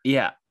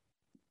 Yeah.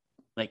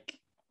 Like,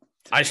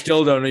 I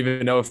still don't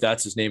even know if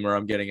that's his name or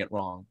I'm getting it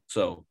wrong.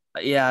 So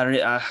yeah, I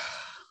don't.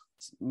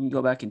 You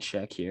go back and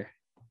check here.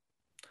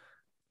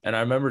 And I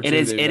remember it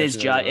is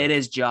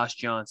Josh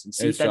Johnson.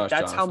 See, that's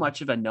Johnson. How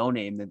much of a no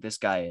name that this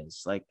guy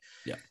is. Like,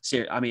 yeah.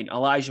 I mean,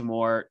 Elijah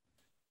Moore,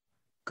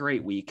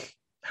 great week.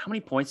 How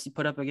many points did he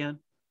put up again?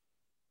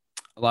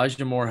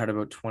 Elijah Moore had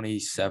about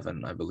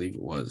 27, I believe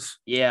it was.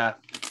 Yeah.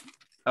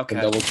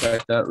 Okay. Double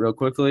check that real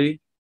quickly.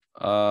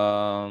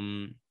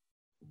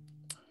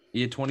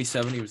 He had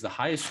 27. He was the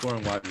highest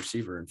scoring wide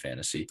receiver in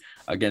fantasy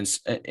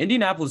against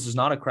Indianapolis. Is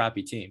not a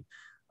crappy team.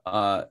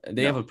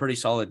 They have a pretty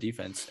solid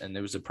defense, and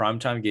there was a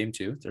primetime game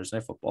too, Thursday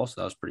Night Football,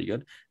 so that was pretty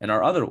good. And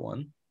our other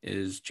one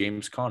is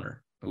James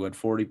Conner, who had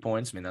 40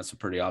 points. I mean, that's a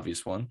pretty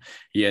obvious one.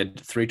 He had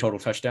 3 total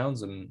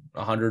touchdowns and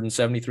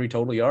 173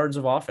 total yards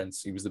of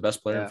offense. He was the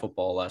best player in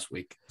football last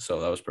week,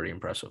 so that was pretty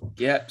impressive.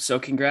 Yeah, so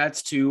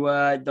congrats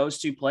to those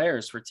two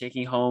players for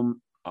taking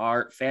home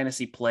our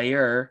fantasy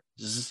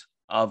players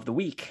of the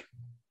week.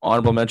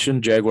 Honorable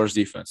mention, Jaguars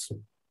defense.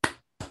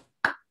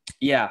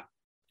 Yeah.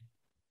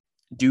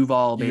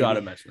 Duval, baby. You got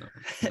to mention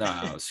that.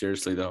 No,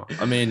 seriously, though.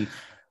 I mean,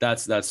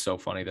 that's so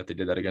funny that they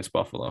did that against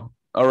Buffalo.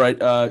 All right.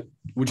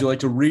 Would you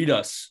like to read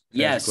us?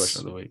 Yes. Question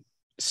of the week.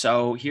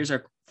 So here's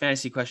our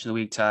fantasy question of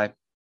the week, Ty.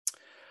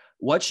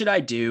 What should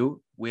I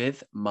do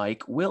with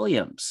Mike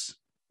Williams?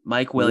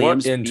 Mike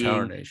Williams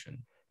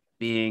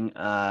being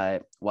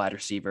wide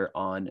receiver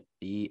on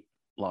the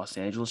Los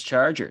Angeles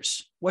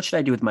Chargers. What should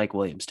I do with Mike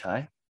Williams,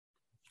 Ty?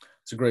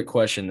 It's a great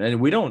question. And I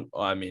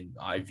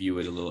always view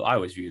it as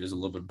a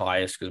little bit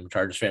biased because I'm a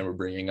Chargers fan. We're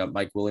bringing up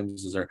Mike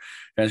Williams as our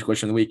fantasy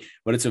question of the week,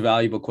 but it's a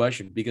valuable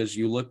question because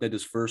you looked at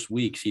his first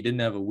weeks. He didn't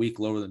have a week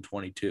lower than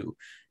 22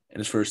 in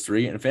his first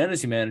 3, and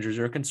fantasy managers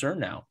are concerned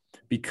now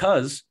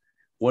because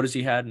what has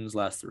he had in his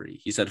last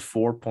 3? He's had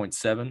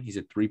 4.7, he's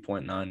at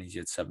 3.9, he's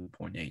at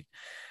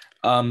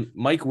 7.8.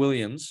 Mike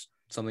Williams,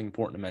 something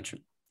important to mention.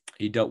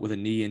 He dealt with a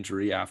knee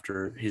injury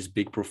after his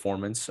big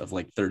performance of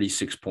like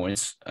 36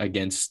 points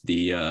against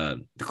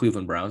the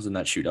Cleveland Browns in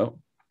that shootout.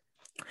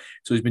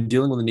 So he's been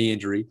dealing with a knee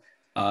injury.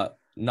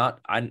 My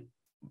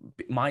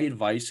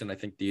advice, and I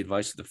think the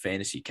advice of the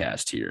fantasy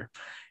cast here,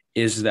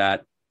 is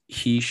that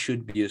he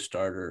should be a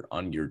starter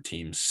on your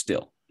team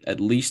still. at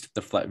least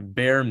the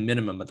bare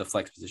minimum at the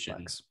flex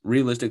position.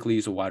 Realistically,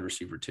 he's a wide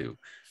receiver too,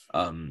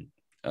 on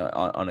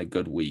a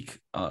good week,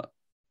 on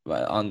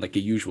like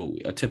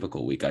a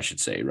typical week, I should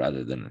say,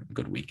 rather than a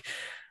good week.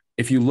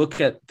 If you look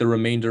at the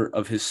remainder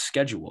of his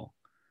schedule,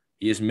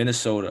 he is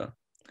Minnesota,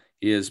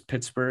 he is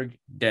Pittsburgh,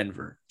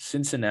 Denver,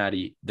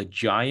 Cincinnati, the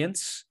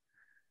Giants,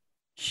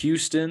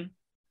 Houston,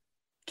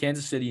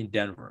 Kansas City, and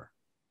Denver.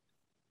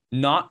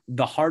 Not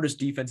the hardest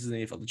defenses in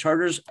the NFL. The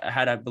Chargers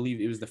had, I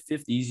believe, it was the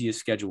 5th easiest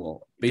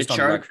schedule based on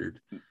record.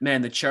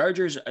 Man, the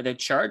Chargers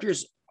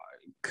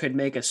could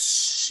make a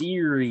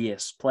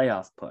serious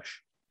playoff push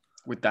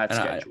with that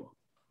schedule.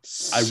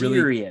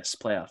 Serious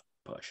playoff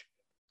push.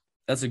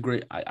 That's a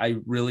great. I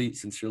really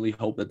sincerely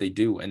hope that they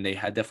do, and they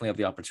definitely have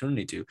the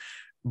opportunity to.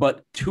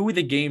 But 2 of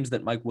the games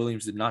that Mike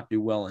Williams did not do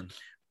well in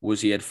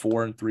was he had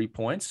 4 and 3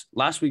 points.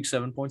 Last week,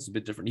 7 points is a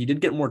bit different. He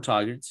did get more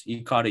targets.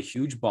 He caught a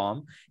huge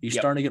bomb. He's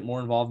starting to get more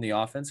involved in the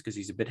offense because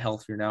he's a bit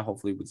healthier now,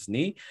 hopefully with his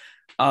knee.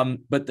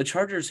 But the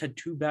Chargers had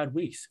 2 bad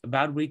weeks, a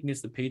bad week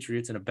against the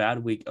Patriots and a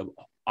bad week, an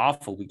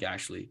awful week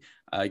actually,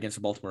 against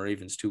the Baltimore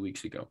Ravens 2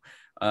 weeks ago.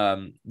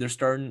 They're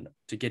starting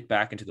to get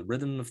back into the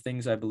rhythm of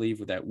things, I believe,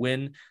 with that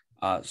win.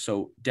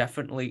 So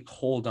definitely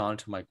hold on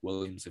to Mike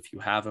Williams if you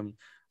have him,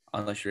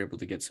 unless you're able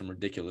to get some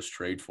ridiculous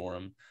trade for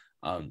him.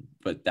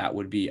 But that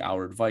would be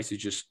our advice. Is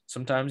just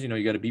sometimes,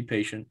 you got to be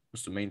patient.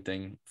 That's the main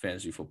thing,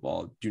 fantasy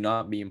football. Do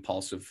not be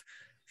impulsive.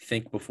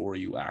 Think before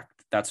you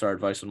act. That's our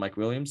advice on Mike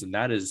Williams. And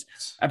that is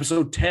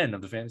episode 10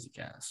 of the Fantasy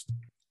Cast.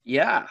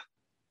 Yeah.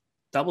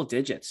 Double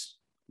digits.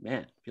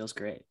 Man, feels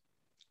great.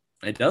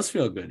 It does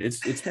feel good.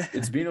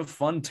 It's been a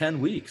fun 10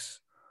 weeks.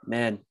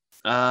 Man.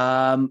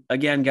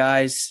 Again,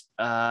 guys,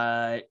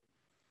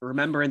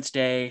 Remembrance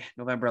Day,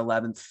 November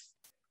 11th.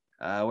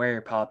 Wear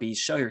your poppies,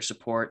 show your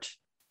support.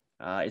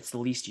 It's the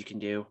least you can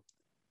do.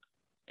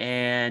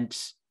 And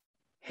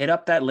hit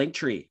up that link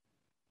tree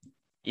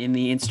in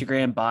the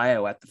Instagram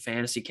bio at the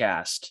Fantasy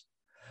Cast.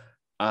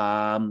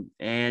 And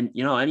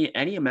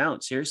any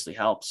amount seriously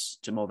helps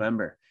to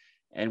Movember.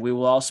 And we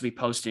will also be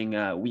posting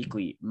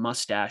weekly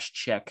mustache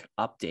check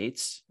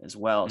updates as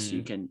well. So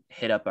you can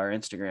hit up our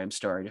Instagram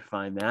story to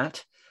find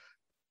that.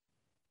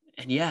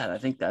 And yeah, I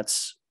think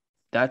that's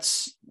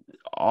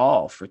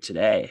all for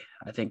today.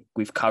 I think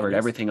we've covered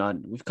everything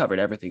on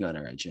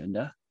our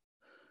agenda.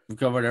 We've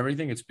covered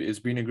everything. It's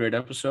been a great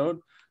episode.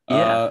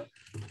 Yeah.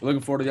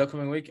 Looking forward to the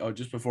upcoming week. Oh,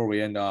 just before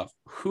we end off,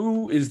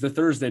 who is the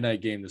Thursday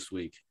night game this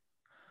week?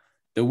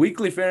 The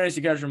weekly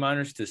Fantasy Cast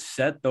reminders to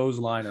set those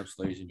lineups,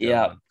 ladies and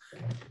gentlemen.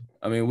 Yeah.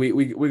 I mean,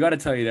 we got to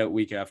tell you that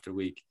week after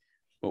week,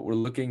 but we're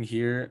looking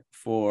here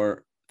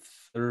for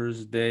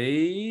Thursday.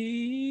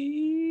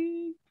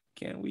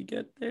 Can we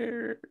get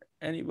there?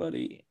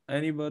 Anybody?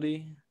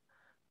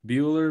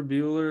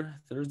 Bueller,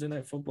 Thursday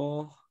Night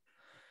Football.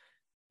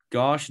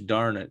 Gosh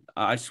darn it.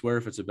 I swear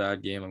if it's a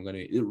bad game, I'm going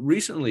to...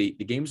 Recently,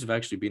 the games have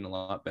actually been a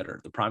lot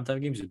better. The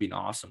primetime games have been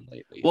awesome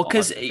lately. Well,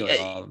 because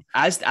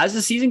as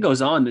the season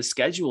goes on, the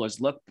schedulers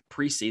look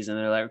preseason.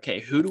 They're like, okay,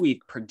 who do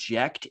we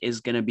project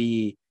is going to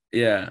be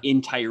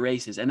in tight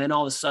races? And then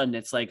all of a sudden,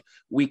 it's like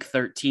week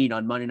 13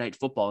 on Monday Night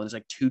Football, and there's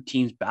like 2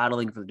 teams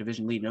battling for the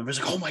division lead. And everyone's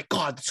like, oh my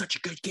God, that's such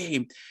a good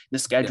game. And the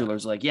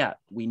scheduler's like, yeah,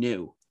 we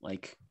knew.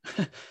 Like...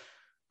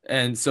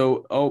 And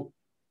so,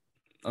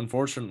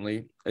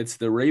 unfortunately, it's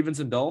the Ravens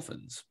and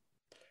Dolphins.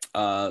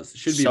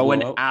 Should be so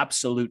an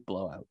absolute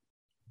blowout,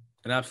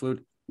 an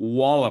absolute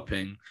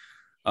walloping.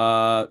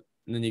 And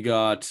then you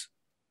got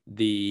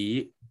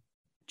the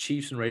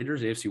Chiefs and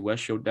Raiders, AFC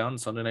West showdown,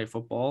 Sunday Night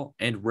Football,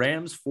 and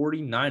Rams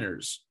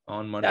 49ers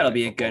on Monday. That'll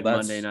be a good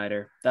Monday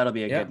nighter. That'll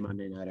be a good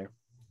Monday nighter.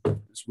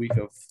 This week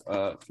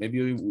of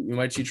maybe we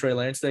might see Trey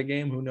Lance that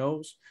game. Who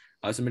knows?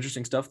 Some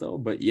interesting stuff though.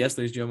 But yes,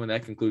 ladies and gentlemen,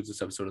 that concludes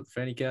this episode of the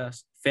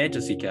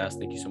Fantasy Cast.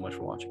 Thank you so much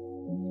for watching.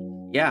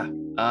 Yeah.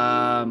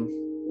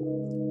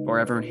 For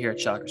everyone here at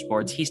Shocker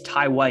Sports, he's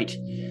Ty White.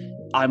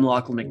 I'm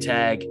Lachlan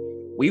McTagg.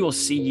 We will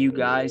see you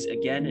guys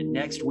again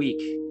next week.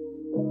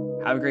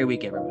 Have a great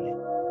week, everybody.